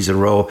 2 days in a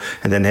row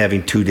and then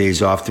having 2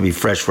 days off to be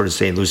fresh for the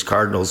St. Louis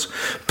Cardinals.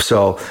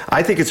 So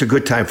I think it's a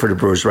good time for the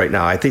Brewers right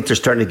now. I think they're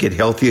starting to get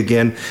healthy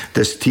again.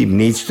 This team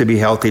needs to be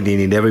healthy. They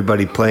need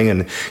everybody playing.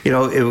 And,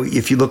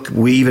 if you look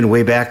even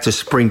way back to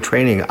spring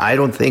training, I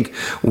don't think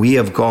we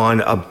have gone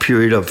a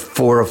period of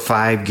 4 or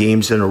 5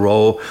 games in a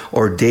row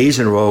or days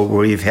in a row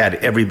where you've had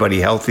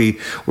everybody healthy,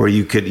 where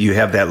you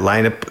have that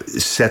lineup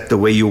set the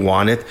way you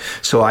want it.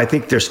 So I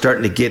think they're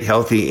starting to get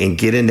healthy and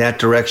get in that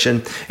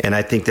direction, and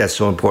I think that's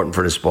so important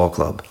for this ball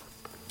club.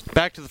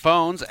 Back to the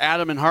phones.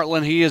 Adam in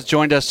Heartland, he has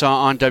joined us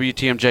on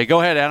WTMJ.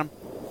 Go ahead, Adam.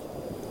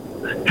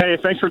 Hey,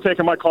 thanks for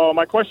taking my call.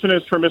 My question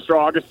is for Mr.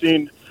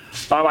 Augustine.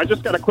 I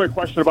just got a quick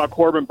question about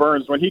Corbin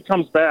Burnes. When he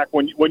comes back,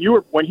 when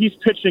he's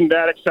pitching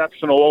that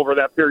exceptional over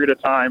that period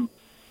of time,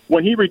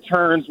 when he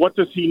returns, what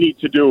does he need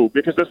to do?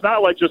 Because it's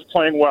not like just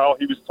playing well.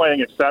 He was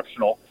playing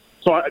exceptional.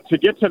 So to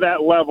get to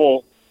that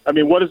level, I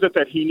mean, what is it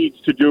that he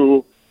needs to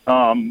do,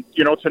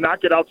 to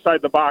not get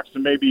outside the box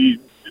and maybe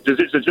is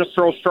it just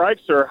throw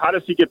strikes, or how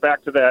does he get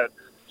back to that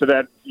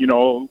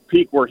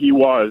peak where he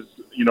was,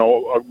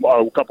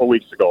 a couple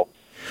weeks ago?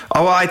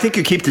 Oh, well, I think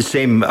you keep the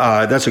same.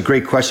 That's a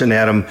great question,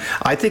 Adam.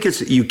 I think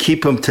you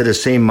keep him to the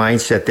same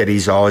mindset that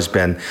he's always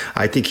been.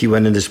 I think he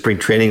went into spring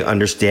training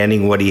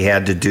understanding what he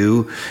had to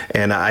do,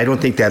 and I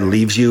don't think that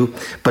leaves you.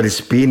 But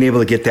it's being able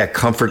to get that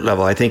comfort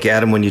level. I think,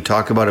 Adam, when you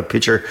talk about a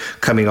pitcher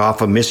coming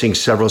off of missing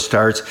several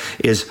starts,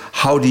 is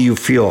how do you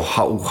feel?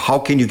 How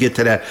can you get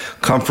to that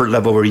comfort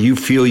level where you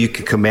feel you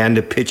can command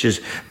the pitches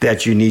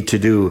that you need to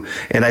do?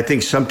 And I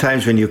think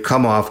sometimes when you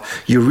come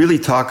off, you really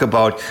talk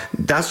about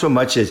not so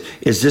much as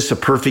is this a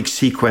perfect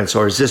sequence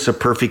or is this a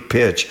perfect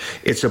pitch?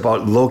 It's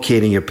about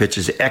locating your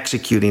pitches,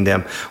 executing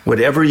them.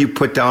 Whatever you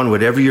put down,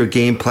 whatever your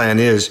game plan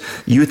is,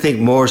 you think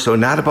more so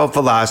not about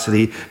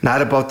velocity,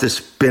 not about the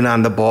spin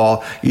on the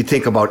ball. You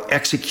think about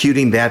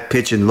executing that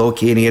pitch and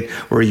locating it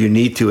where you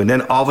need to. And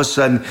then all of a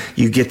sudden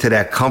you get to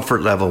that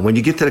comfort level. When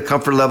you get to the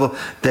comfort level,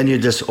 then you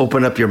just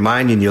open up your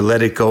mind and you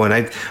let it go.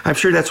 And I'm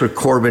sure that's what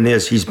Corbin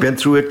is. He's been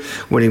through it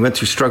when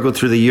he struggled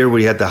through the year where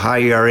he had the high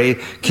ERA,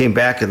 came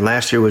back, and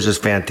last year was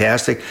just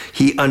fantastic.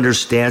 He understood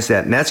understands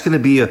that, and that's going to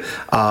be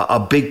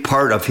a big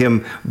part of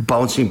him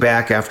bouncing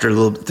back after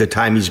the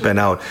time he's been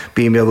out,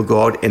 being able to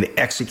go out and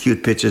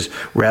execute pitches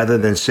rather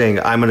than saying,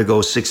 I'm going to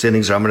go 6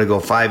 innings, or I'm going to go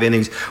 5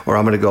 innings, or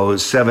I'm going to go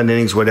 7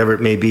 innings, whatever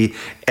it may be.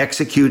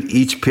 Execute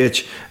each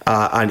pitch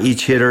on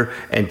each hitter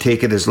and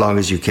take it as long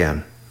as you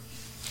can.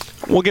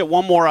 We'll get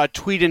one more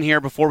tweet in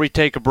here before we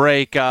take a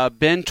break.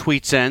 Ben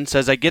tweets in,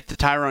 says, I get that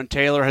Tyrone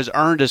Taylor has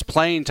earned his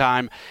playing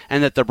time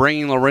and that they're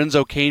bringing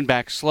Lorenzo Cain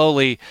back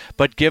slowly,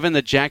 but given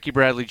that Jackie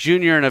Bradley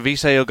Jr. and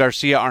Avisail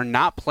Garcia are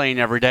not playing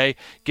every day,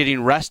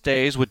 getting rest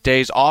days with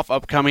days off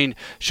upcoming,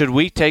 should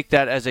we take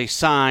that as a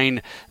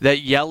sign that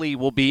Yelly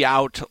will be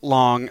out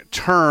long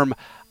term?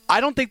 I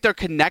don't think they're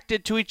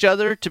connected to each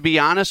other, to be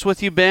honest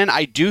with you, Ben.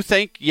 I do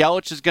think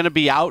Yelich is going to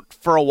be out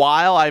for a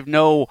while. I have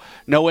no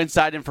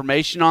inside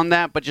information on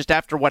that, but just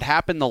after what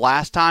happened the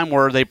last time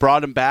where they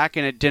brought him back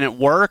and it didn't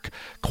work,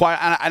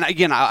 and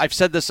again, I've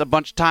said this a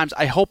bunch of times,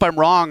 I hope I'm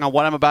wrong on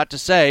what I'm about to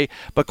say,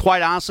 but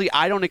quite honestly,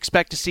 I don't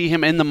expect to see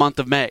him in the month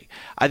of May.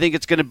 I think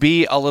it's going to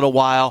be a little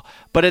while,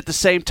 but at the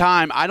same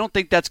time, I don't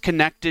think that's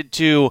connected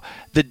to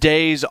the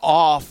days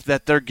off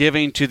that they're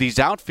giving to these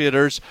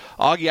outfielders.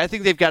 Augie, I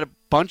think they've got a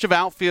bunch of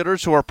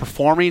outfielders who are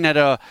performing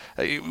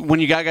when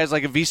you got guys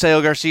like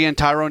Avisail Garcia and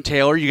Tyrone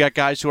Taylor, you got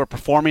guys who are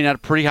performing at a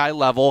pretty high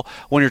level.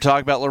 When you're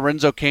talking about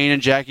Lorenzo Cain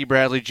and Jackie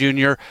Bradley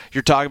Jr.,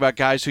 you're talking about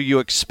guys who you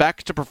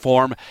expect to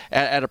perform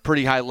at a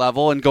pretty high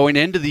level. And going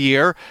into the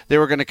year, they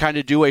were going to kind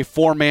of do a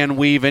 4-man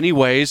weave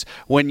anyways.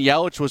 When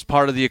Yelich was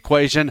part of the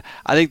equation,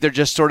 I think they're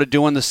just sort of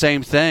doing the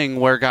same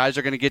thing where guys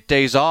are going to get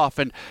days off.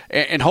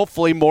 And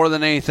hopefully more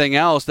than anything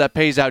else, that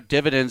pays out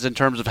dividends in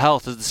terms of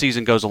health as the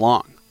season goes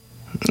along.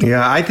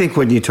 Yeah, I think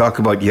when you talk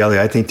about Yelly,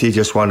 I think they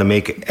just want to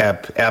make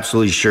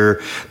absolutely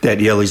sure that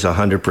Yelly's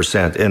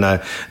 100%.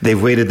 And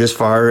they've waited this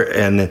far,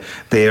 and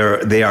they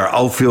are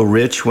outfield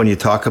rich when you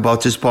talk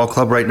about this ball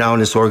club right now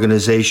in this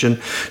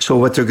organization. So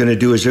what they're going to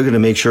do is they're going to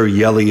make sure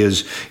Yelly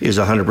is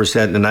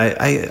 100%. And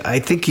I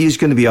think he's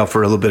going to be out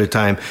for a little bit of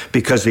time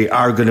because they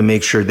are going to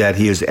make sure that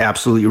he is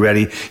absolutely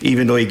ready.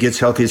 Even though he gets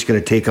healthy, it's going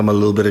to take him a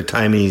little bit of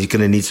time, and he's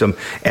going to need some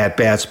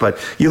at-bats. But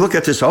you look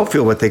at this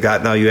outfield, what they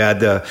got now. You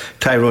add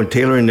Tyrone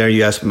Taylor in there,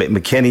 you add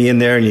McKinney in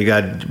there, and you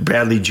got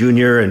Bradley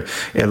Jr. and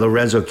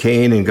Lorenzo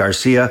Cain and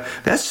Garcia.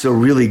 That's a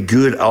really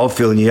good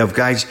outfield, and you have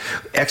guys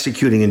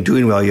executing and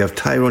doing well. You have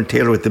Tyrone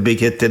Taylor with the big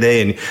hit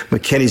today, and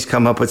McKinney's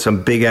come up with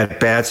some big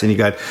at-bats, and you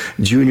got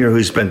Jr.,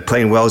 who's been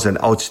playing well as an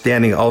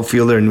outstanding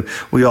outfielder, and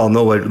we all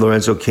know what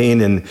Lorenzo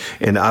Cain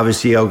and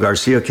obviously El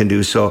Garcia can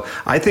do. So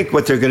I think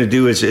what they're going to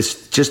do is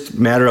it's just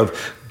a matter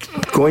of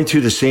going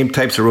through the same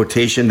types of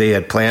rotation they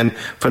had planned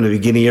from the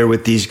beginning here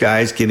with these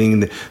guys,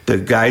 getting the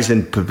guys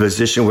in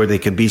position where they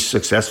can be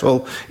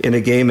successful in a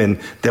game, and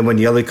then when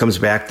Yelly comes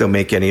back, they'll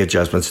make any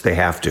adjustments they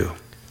have to.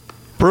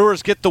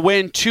 Brewers get the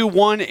win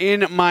 2-1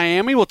 in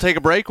Miami. We'll take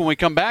a break. When we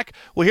come back,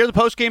 we'll hear the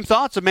post-game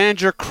thoughts of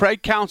manager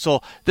Craig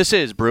Counsell. This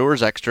is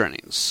Brewers Extra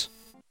Innings.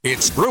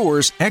 It's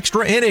Brewers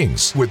Extra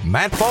Innings with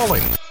Matt Pauley.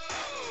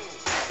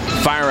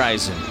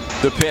 Feyereisen,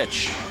 the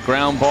pitch.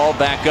 Ground ball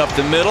back up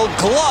the middle.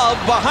 Glove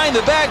behind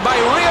the bag by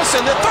Urias,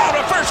 and the throw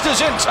to first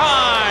is in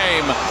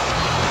time.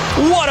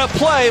 What a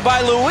play by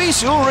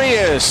Luis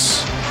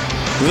Urias.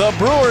 The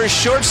Brewers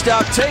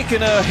shortstop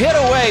taking a hit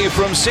away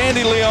from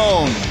Sandy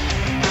Leon.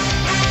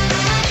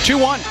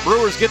 2-1.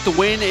 Brewers get the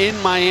win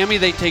in Miami.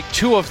 They take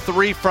 2 of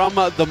 3 from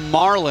the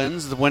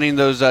Marlins, winning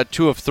those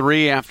 2 of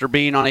 3 after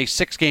being on a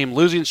 6-game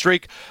losing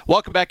streak.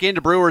 Welcome back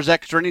into Brewers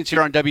Extra Innings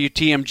here on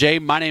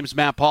WTMJ. My name's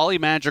Matt Pauley.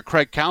 Manager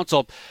Craig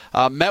Counsell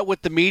met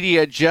with the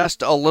media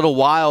just a little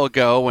while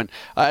ago, and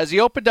as he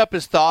opened up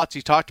his thoughts,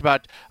 he talked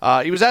about,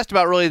 he was asked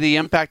about really the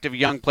impact of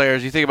young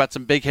players. You think about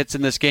some big hits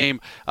in this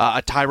game,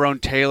 a Tyrone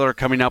Taylor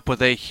coming up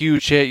with a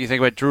huge hit. You think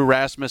about Drew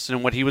Rasmussen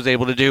and what he was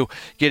able to do,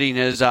 getting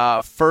his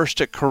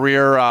first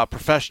career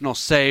professional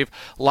save.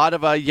 A lot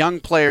of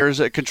young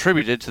players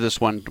contributed to this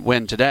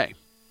win today.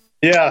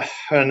 Yeah,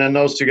 and then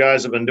those two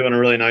guys have been doing a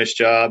really nice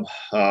job.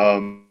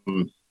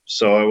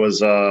 So it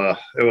was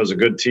a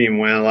good team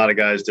win. A lot of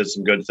guys did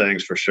some good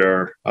things for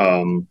sure.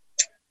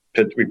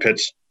 We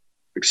pitched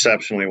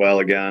exceptionally well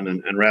again,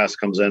 and Ras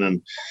comes in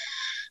and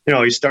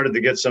he started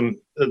to get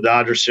the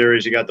Dodger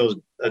series. You got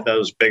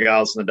those big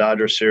outs in the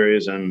Dodger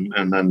series, and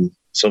then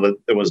so that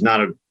it was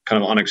not a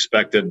kind of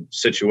unexpected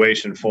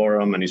situation for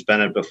him, and he's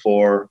been it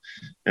before,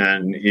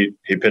 and he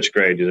pitched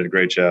great. He did a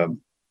great job.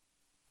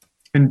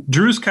 And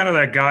Drew's kind of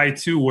that guy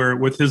too, where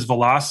with his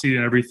velocity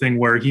and everything,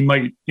 where he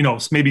might,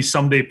 maybe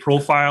someday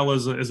profile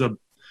as a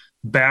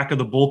back of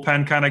the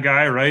bullpen kind of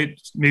guy, right?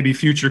 Maybe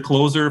future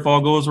closer if all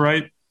goes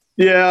right.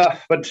 Yeah,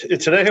 but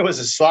today it was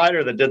a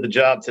slider that did the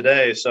job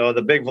today. So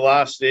the big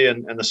velocity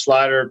and the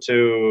slider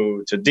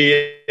to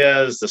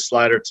Diaz, the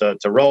slider to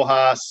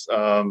Rojas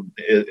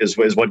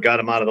is what got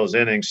him out of those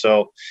innings.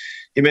 So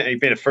he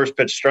made a first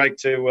pitch strike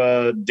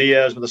to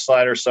Diaz with a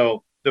slider.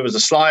 So there was a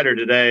slider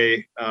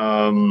today.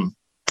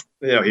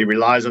 He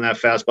relies on that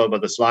fastball,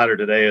 but the slider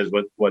today is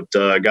what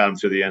got him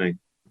through the inning.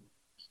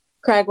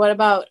 Craig, what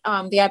about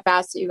the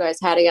at-bats that you guys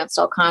had against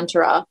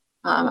Alcantara?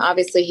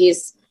 Obviously,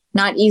 he's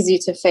not easy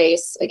to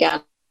face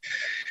against.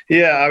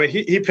 Yeah, I mean,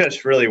 he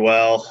pitched really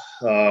well.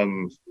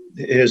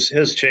 His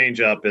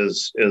changeup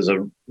is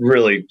a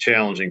really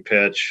challenging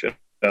pitch.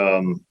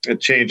 A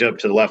changeup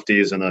to the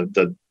lefties and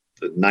the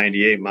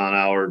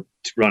 98-mile-an-hour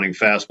running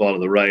fastball to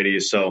the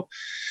righties. So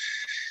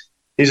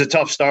he's a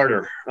tough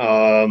starter.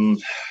 We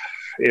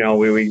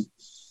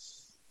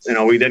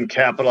didn't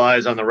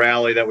capitalize on the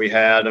rally that we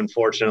had,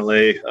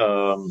 unfortunately.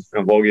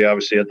 Bogey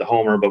obviously hit the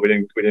homer, but we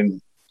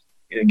didn't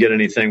get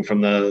anything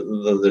from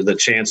the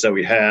chance that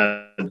we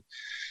had.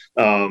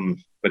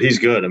 But he's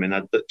good. I mean,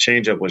 the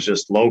changeup was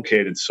just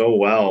located so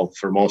well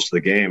for most of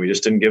the game. He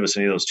just didn't give us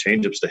any of those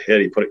changeups to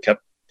hit. He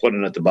kept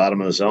putting it at the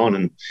bottom of the zone,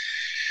 and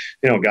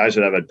guys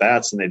would have at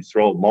bats and they'd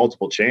throw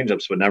multiple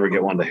changeups, but never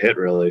get one to hit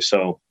really.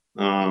 So,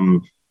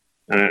 and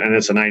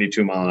it's a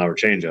 92-mile-an-hour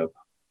changeup.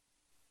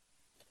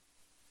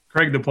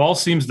 Craig, the ball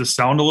seems to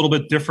sound a little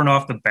bit different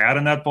off the bat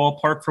in that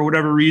ballpark for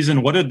whatever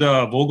reason. What did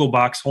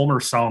Vogelbach's homer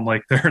sound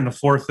like there in the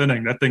fourth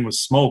inning? That thing was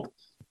smoked.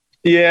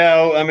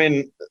 Yeah, I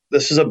mean,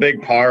 this is a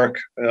big park.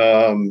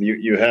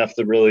 You have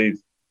to really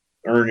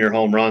earn your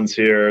home runs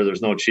here.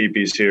 There's no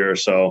cheapies here,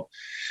 so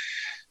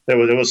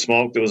it was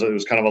smoked. It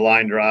was kind of a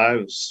line drive.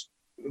 It was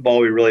a ball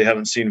we really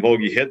haven't seen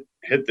Vogie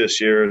hit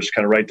this year. Just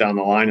kind of right down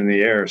the line in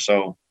the air.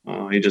 So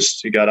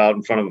he got out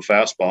in front of a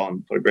fastball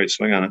and put a great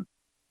swing on it.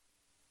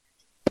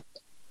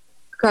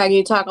 Craig,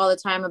 you talk all the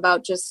time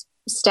about just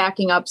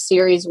stacking up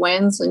series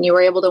wins, and you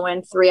were able to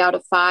win 3 out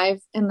of 5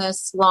 in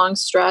this long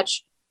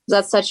stretch. Does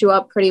that set you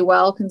up pretty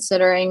well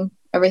considering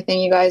everything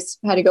you guys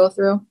had to go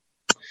through?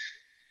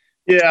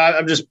 Yeah,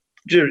 I'm just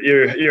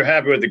you're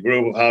happy with the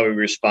group of how we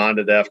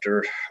responded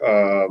after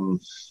a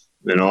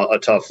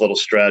tough little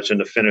stretch, and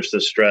to finish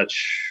this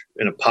stretch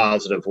in a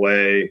positive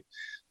way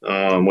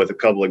with a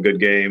couple of good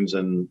games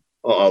and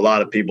a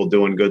lot of people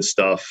doing good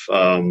stuff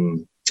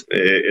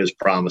is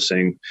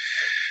promising.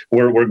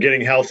 We're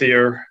getting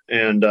healthier,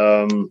 and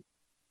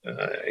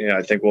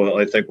I think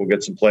we'll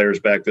get some players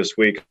back this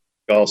week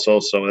also,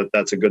 so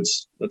that's a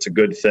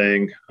good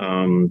thing.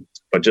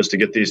 But just to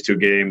get these 2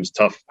 games,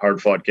 tough,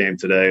 hard-fought game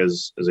today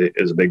is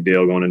a big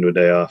deal going into a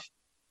day off.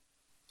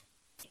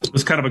 It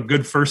was kind of a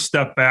good first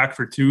step back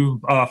for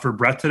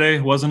Brett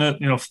today, wasn't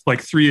it?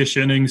 Like 3-ish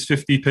innings,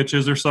 50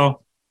 pitches or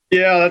so.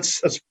 Yeah,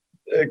 that's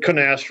I couldn't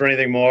ask for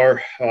anything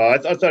more. I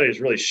thought he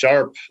was really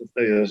sharp.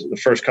 The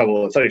first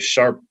couple, I thought he was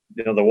sharp.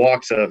 The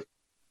walk to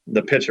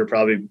the pitcher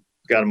probably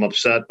got him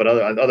upset, but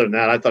other than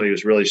that, I thought he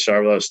was really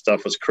sharp. All that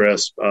stuff was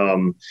crisp,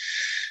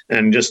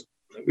 and just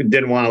we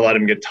didn't want to let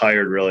him get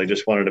tired. Really,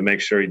 just wanted to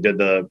make sure he did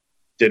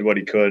what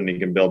he could and he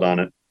can build on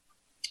it.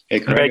 Hey,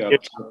 Craig.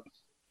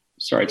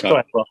 Sorry,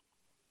 Todd.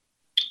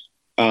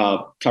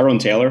 Tyrone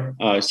Taylor,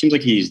 seems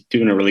like he's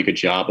doing a really good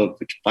job of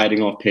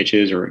fighting off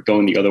pitches or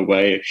going the other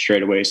way,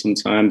 straight away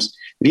sometimes.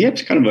 Did he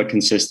have kind of a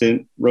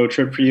consistent road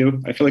trip for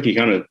you? I feel like he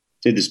kind of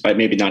did, despite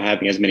maybe not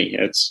having as many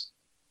hits.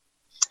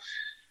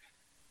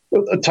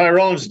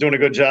 Tyrone's doing a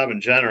good job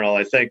in general.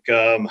 I think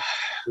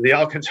the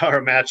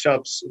Alcantara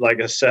matchups,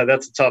 like I said,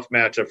 that's a tough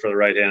matchup for the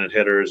right-handed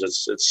hitters.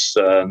 It's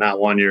not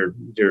one you're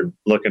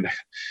looking,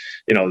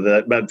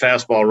 that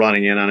fastball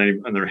running in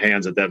on their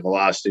hands at that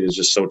velocity is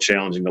just so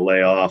challenging to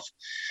lay off.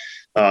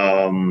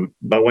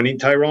 But when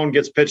Tyrone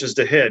gets pitches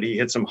to hit, he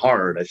hits them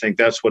hard. I think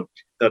that's what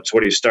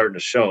he's starting to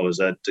show, is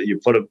that you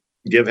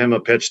give him a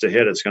pitch to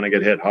hit, it's going to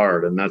get hit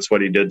hard, and that's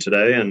what he did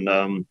today,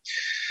 and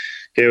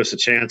gave us a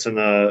chance in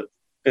the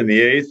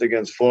 8th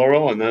against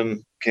Floro, and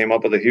then came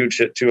up with a huge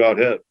 2-out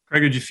hit.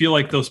 Craig, did you feel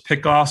like those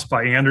pickoffs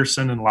by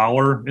Anderson and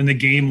Lauer in the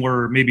game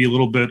were maybe a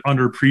little bit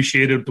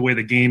underappreciated the way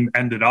the game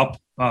ended up?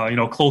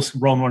 Close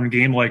run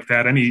game like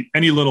that.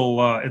 Any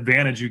little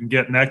advantage you can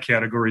get in that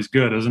category is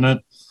good, isn't it?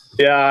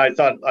 Yeah, I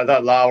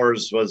thought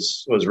Lauer's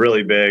was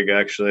really big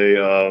actually.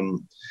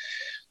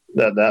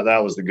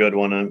 That was the good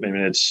one. I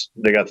mean,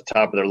 they got the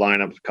top of their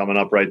lineup coming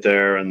up right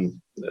there, and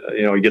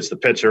he gets the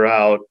pitcher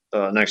out.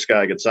 Next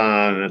guy gets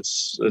on, and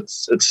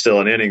it's still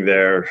an inning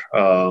there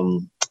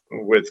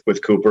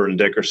with Cooper and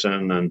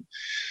Dickerson and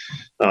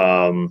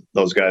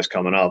those guys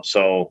coming up.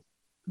 So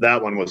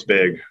that one was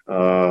big.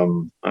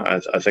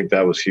 I think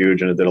that was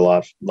huge, and it did a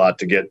lot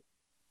to get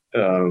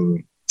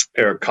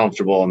Eric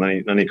comfortable,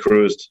 and then he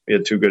cruised. He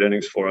had 2 good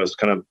innings for us,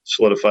 kind of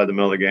solidified the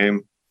middle of the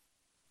game.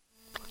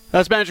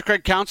 That's manager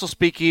Craig Counsell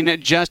speaking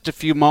just a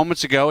few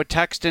moments ago. A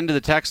text into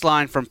the text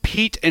line from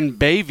Pete in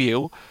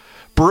Bayview.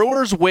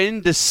 Brewers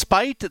win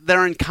despite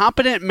their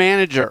incompetent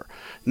manager.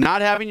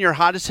 Not having your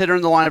hottest hitter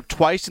in the lineup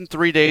twice in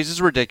 3 days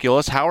is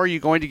ridiculous. How are you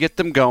going to get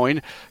them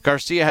going?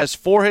 Garcia has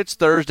 4 hits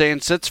Thursday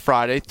and sits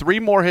Friday, 3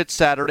 more hits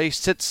Saturday,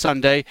 sits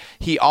Sunday.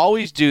 He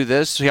always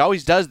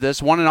does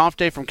this. One an off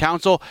day from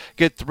Counsell,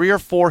 get 3 or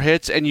 4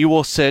 hits and you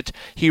will sit.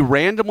 He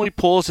randomly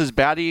pulls his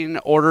batting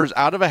orders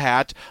out of a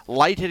hat.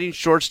 Light hitting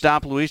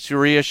shortstop Luis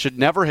Urias should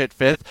never hit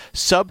 5th.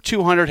 Sub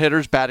 200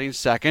 hitters batting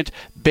 2nd.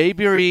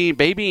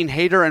 Babying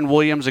Hader and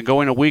Williams and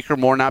going a week or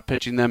more not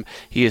pitching them.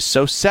 He is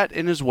so set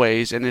in his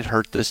ways, and it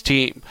hurt this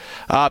team.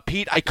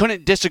 Pete, I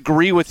couldn't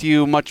disagree with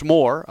you much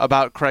more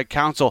about Craig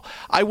Counsell.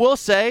 I will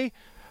say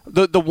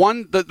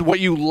what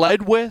you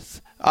led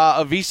with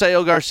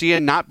Avisail Garcia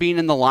not being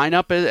in the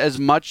lineup as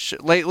much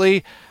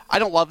lately. I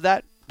don't love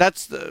that.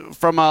 That's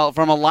from a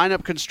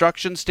lineup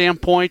construction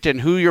standpoint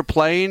and who you're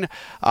playing.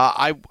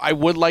 I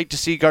would like to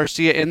see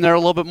Garcia in there a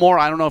little bit more.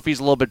 I don't know if he's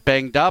a little bit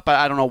banged up.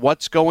 I don't know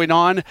what's going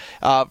on.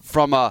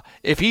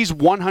 If he's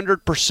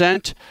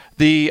 100%,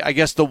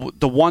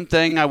 the one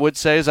thing I would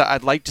say is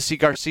I'd like to see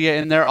Garcia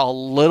in there a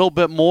little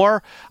bit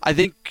more. I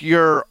think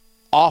you're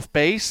off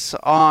base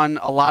on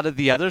a lot of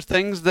the other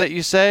things that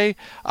you say.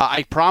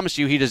 I promise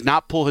you, he does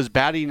not pull his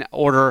batting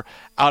order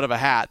out of a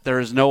hat. There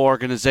is no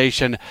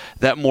organization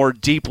that more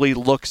deeply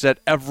looks at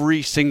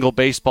every single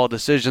baseball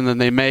decision than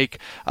they make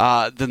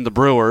than the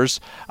Brewers.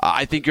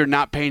 I think you're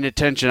not paying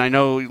attention. I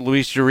know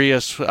Luis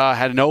Urias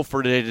had an 0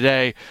 for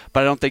today,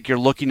 but I don't think you're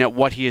looking at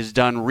what he has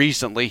done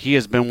recently. He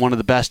has been one of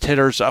the best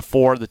hitters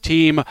for the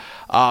team.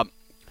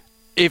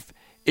 If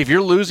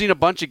you're losing a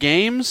bunch of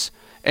games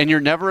and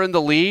you're never in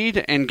the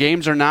lead and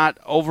games are not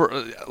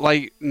over,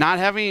 like not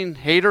having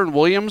Hader and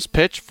Williams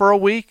pitch for a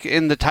week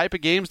in the type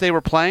of games they were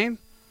playing,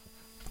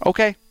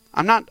 okay,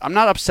 I'm not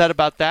upset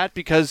about that,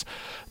 because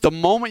the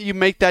moment you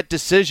make that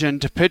decision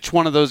to pitch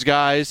one of those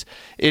guys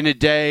in a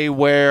day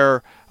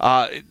where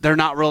they're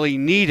not really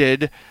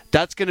needed,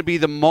 that's going to be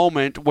the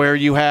moment where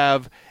you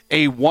have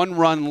a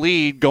 1-run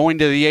lead going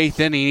to the 8th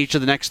inning each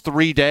of the next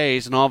 3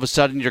 days, and all of a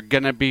sudden you're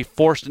going to be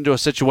forced into a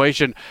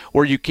situation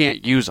where you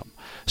can't use them.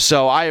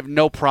 So I have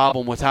no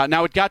problem with how.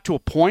 Now, it got to a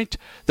point.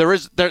 There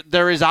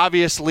is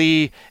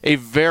obviously a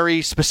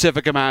very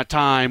specific amount of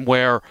time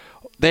where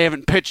they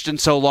haven't pitched in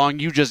so long.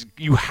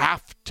 You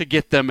have to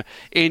get them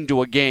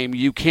into a game.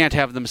 You can't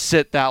have them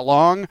sit that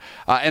long.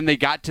 And they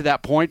got to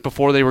that point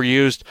before they were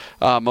used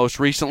most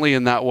recently,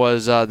 and that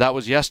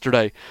was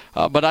yesterday.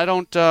 But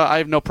I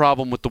have no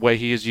problem with the way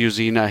he is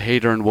using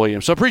Hader and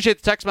Williams. So appreciate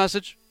the text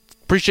message.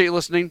 Appreciate you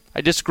listening. I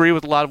disagree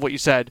with a lot of what you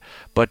said,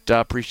 but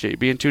appreciate you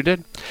being tuned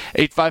in.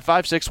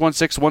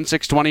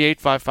 855-616-1620,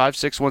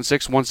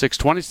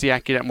 855-616-1620. It's the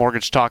AccuNet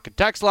Mortgage Talk and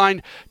Text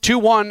line.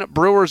 2-1,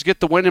 Brewers get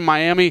the win in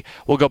Miami.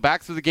 We'll go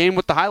back through the game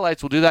with the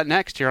highlights. We'll do that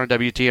next here on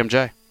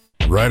WTMJ.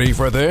 Ready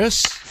for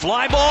this?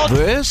 Fly ball.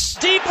 This?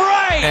 Deep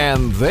right.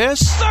 And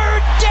this?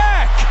 Third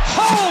deck.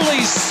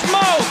 Holy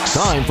smokes.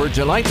 Time for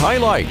tonight's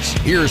highlights.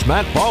 Here's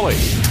Matt Pauley.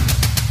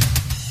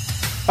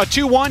 A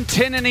 2-1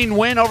 10-inning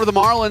win over the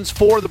Marlins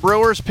for the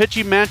Brewers.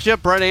 Pitching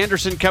matchup, Brett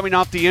Anderson coming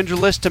off the injured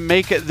list to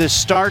make the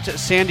start.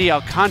 Sandy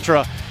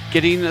Alcantara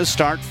getting the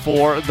start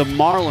for the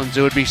Marlins.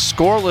 It would be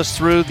scoreless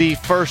through the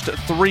first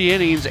 3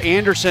 innings.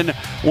 Anderson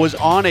was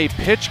on a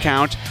pitch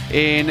count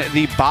in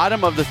the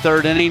bottom of the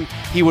 3rd inning.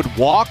 He would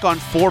walk on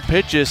 4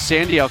 pitches.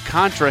 Sandy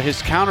Alcantara,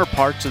 his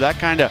counterpart, so that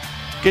kind of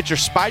get your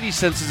spidey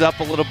senses up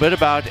a little bit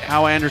about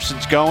how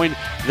Anderson's going.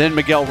 Then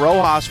Miguel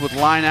Rojas would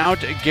line out,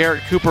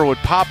 Garrett Cooper would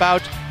pop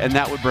out, and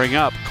that would bring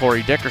up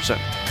Corey Dickerson.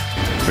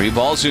 3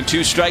 balls and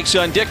 2 strikes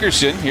on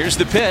Dickerson. Here's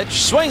the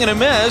pitch. Swing and a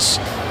miss.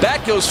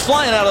 Bat goes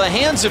flying out of the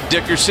hands of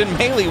Dickerson.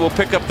 Mahle will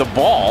pick up the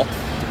ball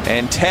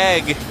and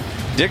tag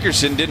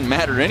Dickerson. Didn't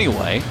matter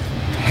anyway.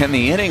 And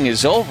the inning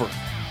is over.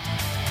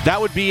 That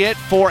would be it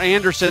for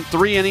Anderson.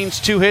 3 innings,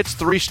 2 hits,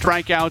 3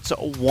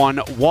 strikeouts,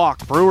 1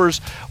 walk.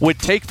 Brewers would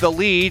take the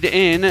lead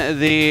in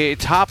the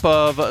top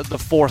of the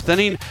 4th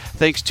inning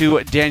thanks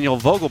to Daniel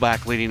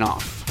Vogelbach leading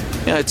off.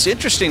 Yeah, it's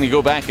interesting to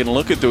go back and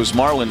look at those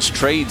Marlins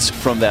trades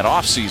from that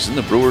offseason.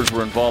 The Brewers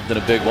were involved in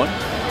a big one.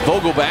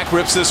 Vogelbach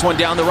rips this one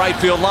down the right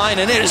field line,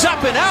 and it is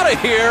up and out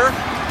of here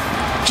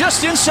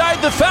just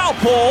inside the foul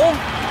pole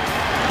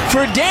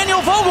for Daniel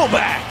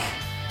Vogelbach.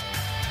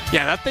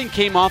 Yeah, that thing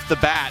came off the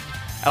bat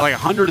at like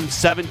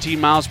 117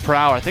 miles per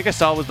hour. I think I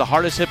saw it was the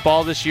hardest hit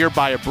ball this year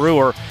by a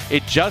Brewer.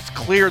 It just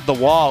cleared the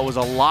wall. It was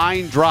a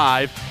line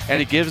drive, and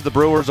it gives the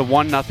Brewers a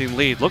 1-0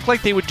 lead. Looked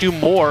like they would do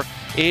more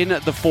in the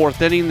 4th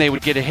inning. They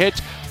would get a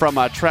hit from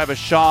Travis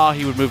Shaw.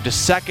 He would move to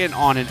second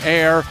on an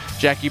error.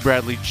 Jackie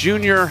Bradley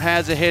Jr.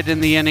 has a hit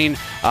in the inning.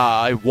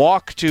 A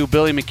walk to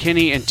Billy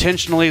McKinney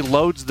intentionally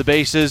loads the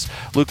bases.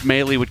 Luke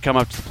Mahle would come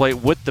up to the plate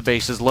with the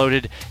bases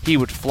loaded. He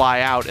would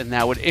fly out, and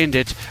that would end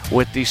it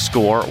with the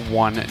score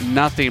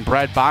 1-0.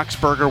 Brad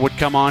Boxberger would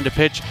come on to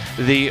pitch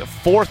the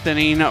 4th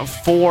inning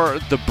for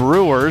the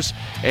Brewers,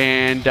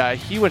 and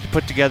he would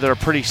put together a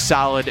pretty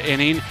solid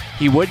inning.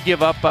 He would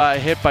give up a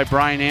hit by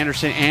Brian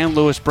Anderson and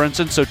Lewis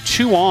Brinson, so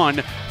 2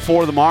 on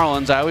for the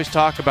Marlins. I always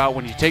talk about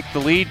when you take the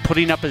lead,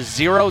 putting up a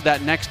 0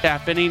 that next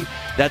half inning.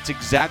 That's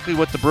exactly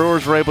what the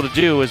Brewers were able to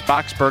do, as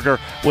Boxberger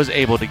was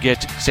able to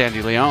get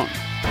Sandy Leon.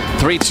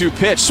 3-2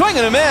 pitch, swing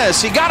and a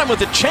miss. He got him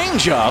with a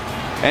changeup,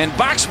 and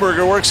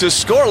Boxberger works a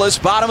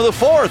scoreless bottom of the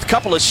 4th.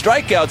 Couple of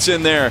strikeouts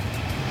in there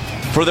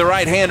for the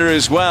right-hander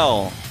as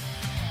well.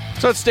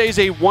 So it stays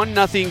a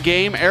 1-0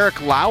 game.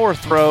 Eric Lauer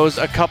throws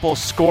a couple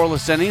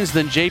scoreless innings.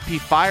 Then J.P.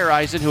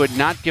 Fireeisen, who had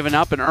not given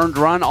up an earned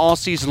run all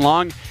season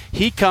long,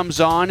 he comes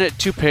on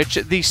to pitch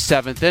the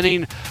 7th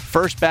inning.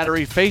 First batter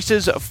he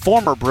faces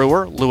former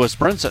Brewer Lewis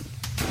Brinson.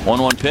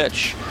 1-1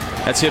 pitch.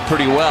 That's hit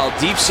pretty well.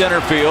 Deep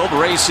center field.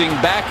 Racing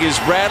back is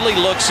Bradley.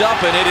 Looks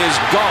up, and it is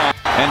gone.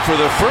 And for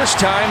the first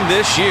time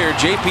this year,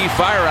 J.P.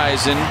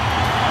 Fireeisen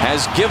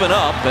has given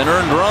up an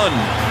earned run.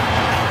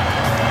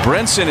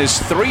 Brinson is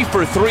 3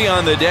 for 3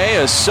 on the day,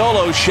 a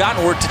solo shot,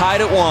 and we're tied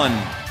at 1.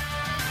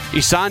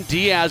 Isan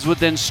Diaz would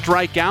then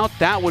strike out.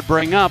 That would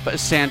bring up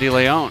Sandy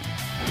Leon.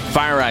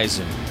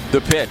 Feyereisen,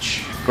 the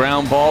pitch.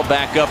 Ground ball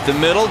back up the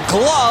middle.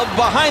 Glove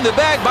behind the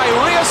bag by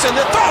Urias, and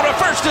the throw to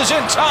first is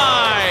in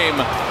time.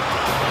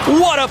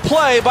 What a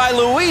play by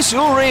Luis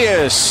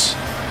Urias.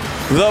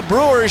 The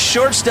Brewers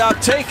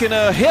shortstop taking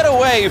a hit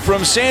away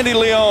from Sandy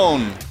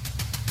Leon.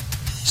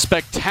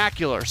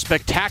 Spectacular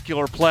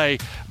play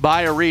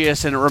by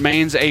Urias, and it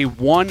remains a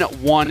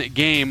 1-1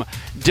 game.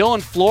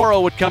 Dylan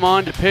Floro would come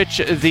on to pitch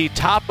the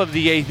top of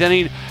the 8th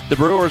inning. The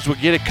Brewers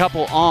would get a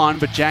couple on,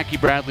 but Jackie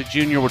Bradley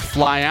Jr. would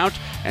fly out,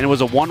 and it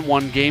was a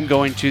 1-1 game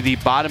going to the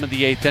bottom of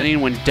the 8th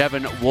inning when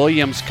Devin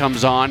Williams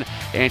comes on,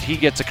 and he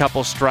gets a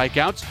couple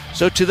strikeouts.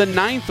 So to the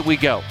 9th we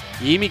go.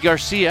 Yimi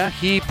Garcia,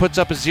 he puts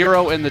up a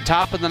 0 in the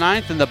top of the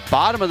 9th. In the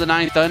bottom of the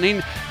 9th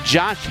inning,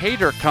 Josh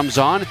Hader comes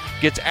on,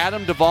 gets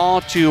Adam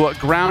Duvall to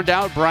ground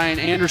out, Brian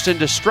Anderson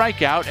to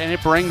strike out, and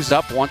it brings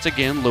up once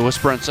again Lewis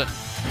Brinson.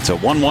 It's a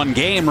 1-1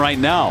 game right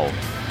now.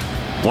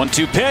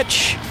 1-2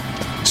 pitch.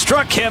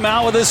 Struck him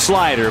out with a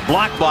slider.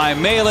 Blocked by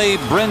Melee.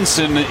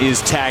 Brinson is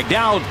tagged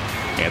out,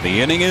 and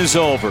the inning is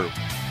over.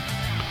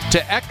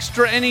 To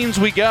extra innings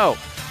we go.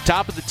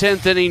 Top of the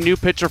 10th inning, new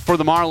pitcher for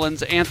the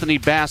Marlins, Anthony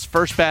Bass.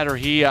 First batter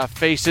he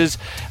faces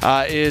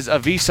is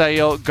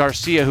Avisail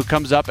Garcia, who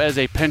comes up as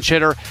a pinch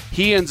hitter.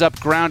 He ends up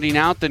grounding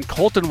out. Then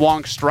Colton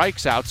Wong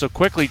strikes out. So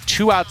quickly,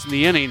 2 outs in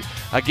the inning.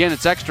 Again,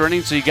 it's extra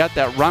innings, so you got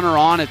that runner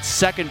on at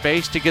second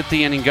base to get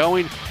the inning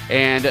going.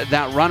 And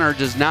that runner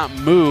does not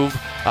move.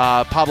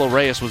 Pablo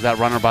Reyes was that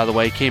runner, by the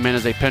way. He came in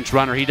as a pinch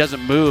runner. He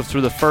doesn't move through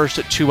the first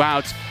 2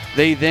 outs.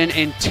 They then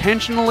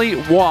intentionally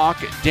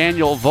walk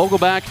Daniel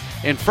Vogelbach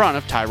in front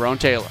of Tyrone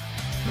Taylor.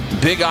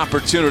 Big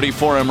opportunity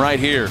for him right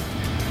here.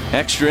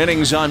 Extra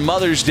innings on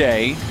Mother's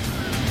Day.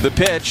 The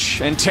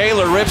pitch, and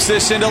Taylor rips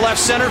this into left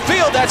center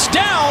field. That's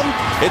down.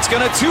 It's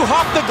going to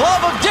two-hop the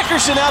glove of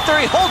Dickerson out there.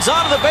 He holds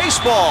on to the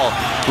baseball.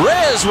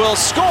 Reyes will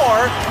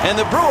score, and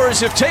the Brewers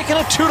have taken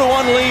a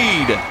 2-1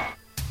 lead.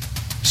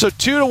 So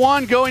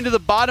 2-1 going to the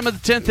bottom of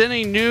the 10th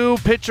inning. New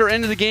pitcher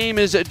into the game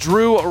is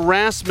Drew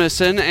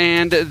Rasmussen,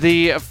 and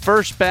the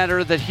first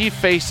batter that he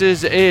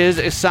faces is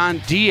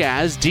Isan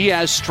Diaz.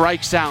 Diaz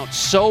strikes out.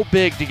 So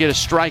big to get a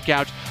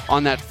strikeout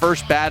on that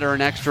first batter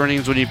in extra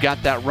innings when you've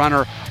got that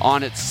runner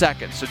on at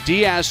second. So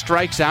Diaz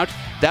strikes out.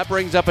 That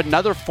brings up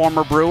another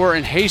former Brewer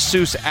in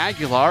Jesus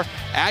Aguilar.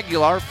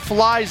 Aguilar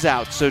flies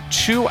out. So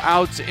 2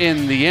 outs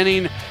in the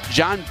inning.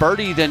 John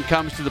Birdie then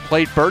comes to the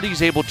plate.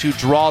 Birdie's able to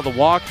draw the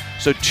walk.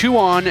 So 2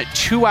 on,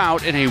 2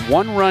 out in a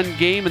 1-run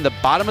game in the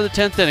bottom of the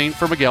 10th inning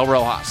for Miguel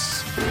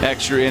Rojas.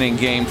 Extra inning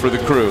game for the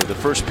Crew. The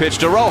first pitch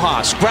to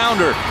Rojas.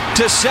 Grounder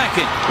to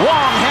second.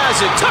 Wong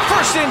has it to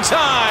first in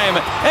time.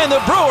 And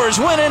the Brewers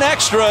win in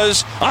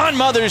extras on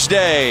Mother's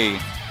Day.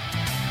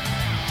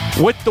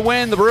 With the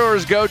win, the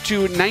Brewers go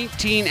to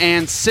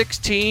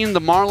 19-16.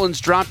 The Marlins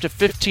drop to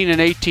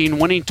 15-18.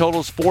 Winning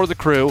totals for the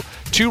Crew: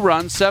 2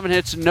 runs, 7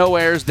 hits, no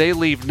errors. They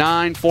leave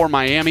 9 for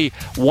Miami.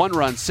 1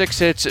 run, 6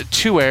 hits,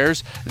 2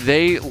 errors.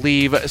 They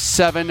leave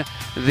 7.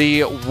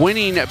 The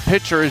winning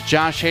pitcher is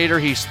Josh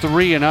Hader. He's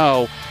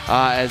 3-0.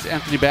 As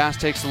Anthony Bass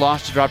takes the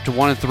loss to drop to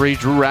 1-3.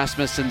 Drew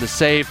Rasmussen the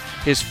save.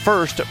 His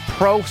first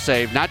pro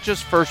save, not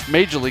just first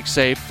major league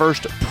save,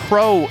 first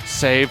pro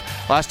save.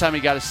 Last time he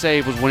got a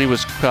save was when he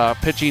was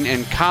pitching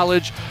in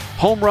college.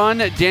 Home run,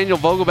 Daniel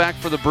Vogelbach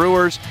for the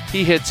Brewers.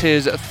 He hits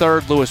his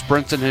third. Lewis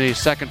Brinson hit his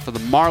second for the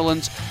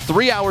Marlins.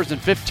 3 hours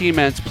and 15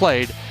 minutes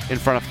played in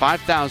front of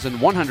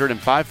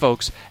 5,105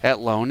 folks at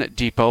Lone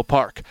Depot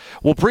Park.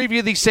 We'll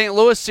preview the St.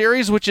 Louis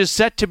series, which is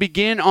set to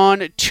begin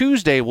on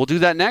Tuesday. We'll do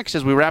that next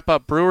as we wrap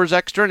up Brewers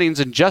Extra Innings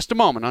in just a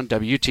moment on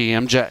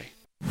WTMJ.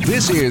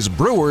 This is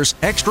Brewers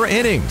Extra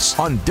Innings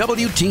on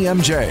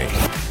WTMJ.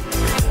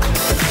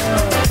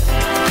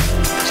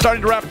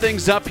 Starting to wrap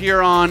things up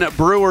here on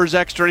Brewers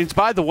Extra Innings.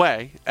 By the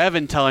way,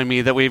 Evan telling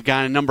me that we've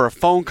got a number of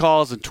phone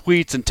calls and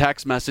tweets and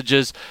text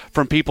messages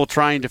from people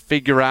trying to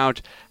figure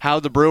out how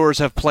the Brewers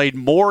have played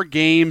more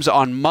games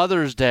on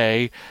Mother's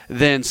Day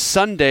than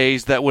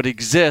Sundays that would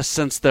exist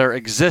since their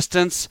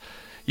existence.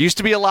 Used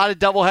to be a lot of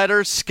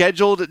doubleheaders,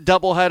 scheduled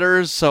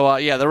doubleheaders. So,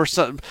 there were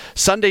some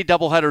Sunday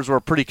doubleheaders were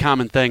a pretty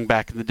common thing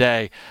back in the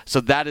day. So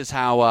that is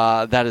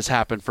how that has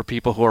happened for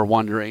people who are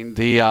wondering.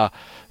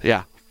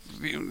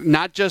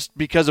 Not just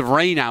because of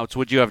rainouts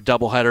would you have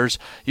doubleheaders.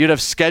 You'd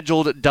have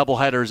scheduled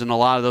doubleheaders, and a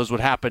lot of those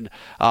would happen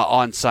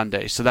on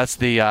Sunday. So that's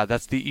the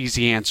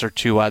easy answer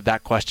to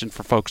that question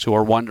for folks who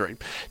are wondering.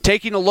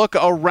 Taking a look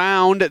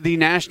around the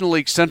National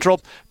League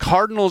Central,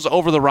 Cardinals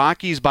over the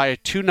Rockies by a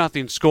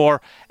 2-0 score.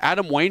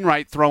 Adam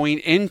Wainwright throwing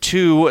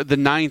into the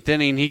 9th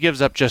inning. He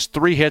gives up just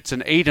 3 hits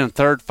and 8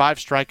 1/3, 5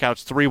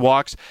 strikeouts, 3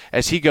 walks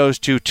as he goes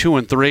to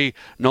 2-3.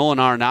 Nolan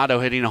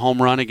Arenado hitting a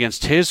home run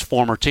against his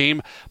former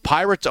team.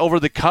 Pirates over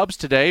the Cubs Cubs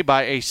today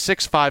by a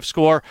 6-5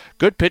 score.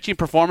 Good pitching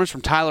performance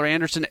from Tyler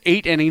Anderson.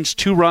 8 innings,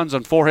 2 runs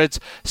on 4 hits,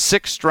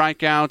 6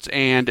 strikeouts,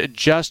 and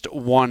just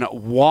 1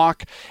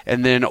 walk.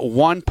 And then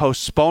 1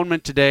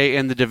 postponement today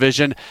in the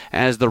division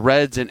as the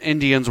Reds and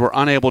Indians were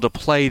unable to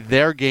play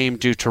their game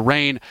due to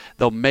rain.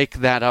 They'll make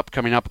that up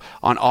coming up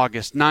on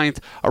August 9th.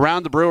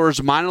 Around the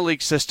Brewers minor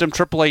league system,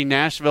 AAA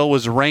Nashville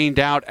was rained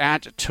out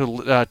at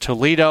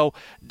Toledo.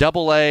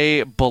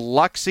 AA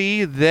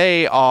Biloxi,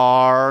 they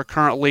are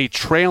currently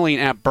trailing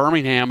at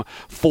Birmingham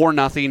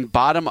 4-0,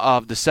 bottom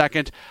of the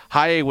second.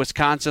 High A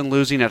Wisconsin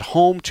losing at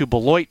home to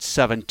Beloit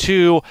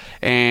 7-2,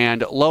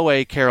 and Low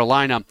A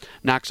Carolina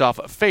knocks off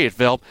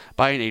Fayetteville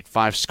by an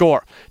 8-5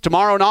 score.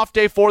 Tomorrow, an off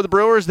day for the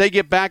Brewers. They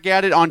get back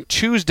at it on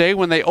Tuesday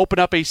when they open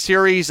up a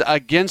series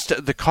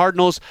against the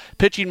Cardinals.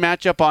 Pitching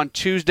matchup on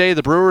Tuesday,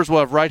 the Brewers will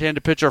have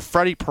right-handed pitcher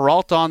Freddie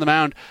Peralta on the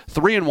mound,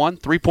 3-1,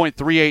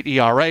 3.38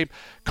 ERA.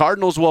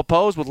 Cardinals will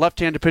oppose with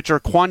left-handed pitcher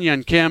Kwon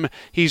Yun Kim.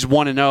 He's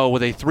 1-0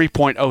 with a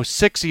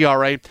 3.06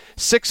 ERA.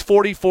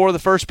 6:44 the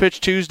first pitch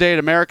Tuesday at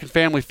American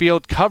Family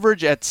Field.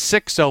 Coverage at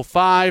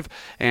 6:05.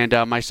 And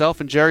myself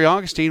and Jerry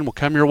Augustine will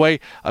come your way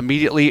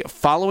immediately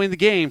following the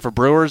game for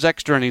Brewers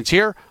Extra Innings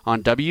here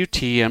on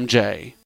WTMJ.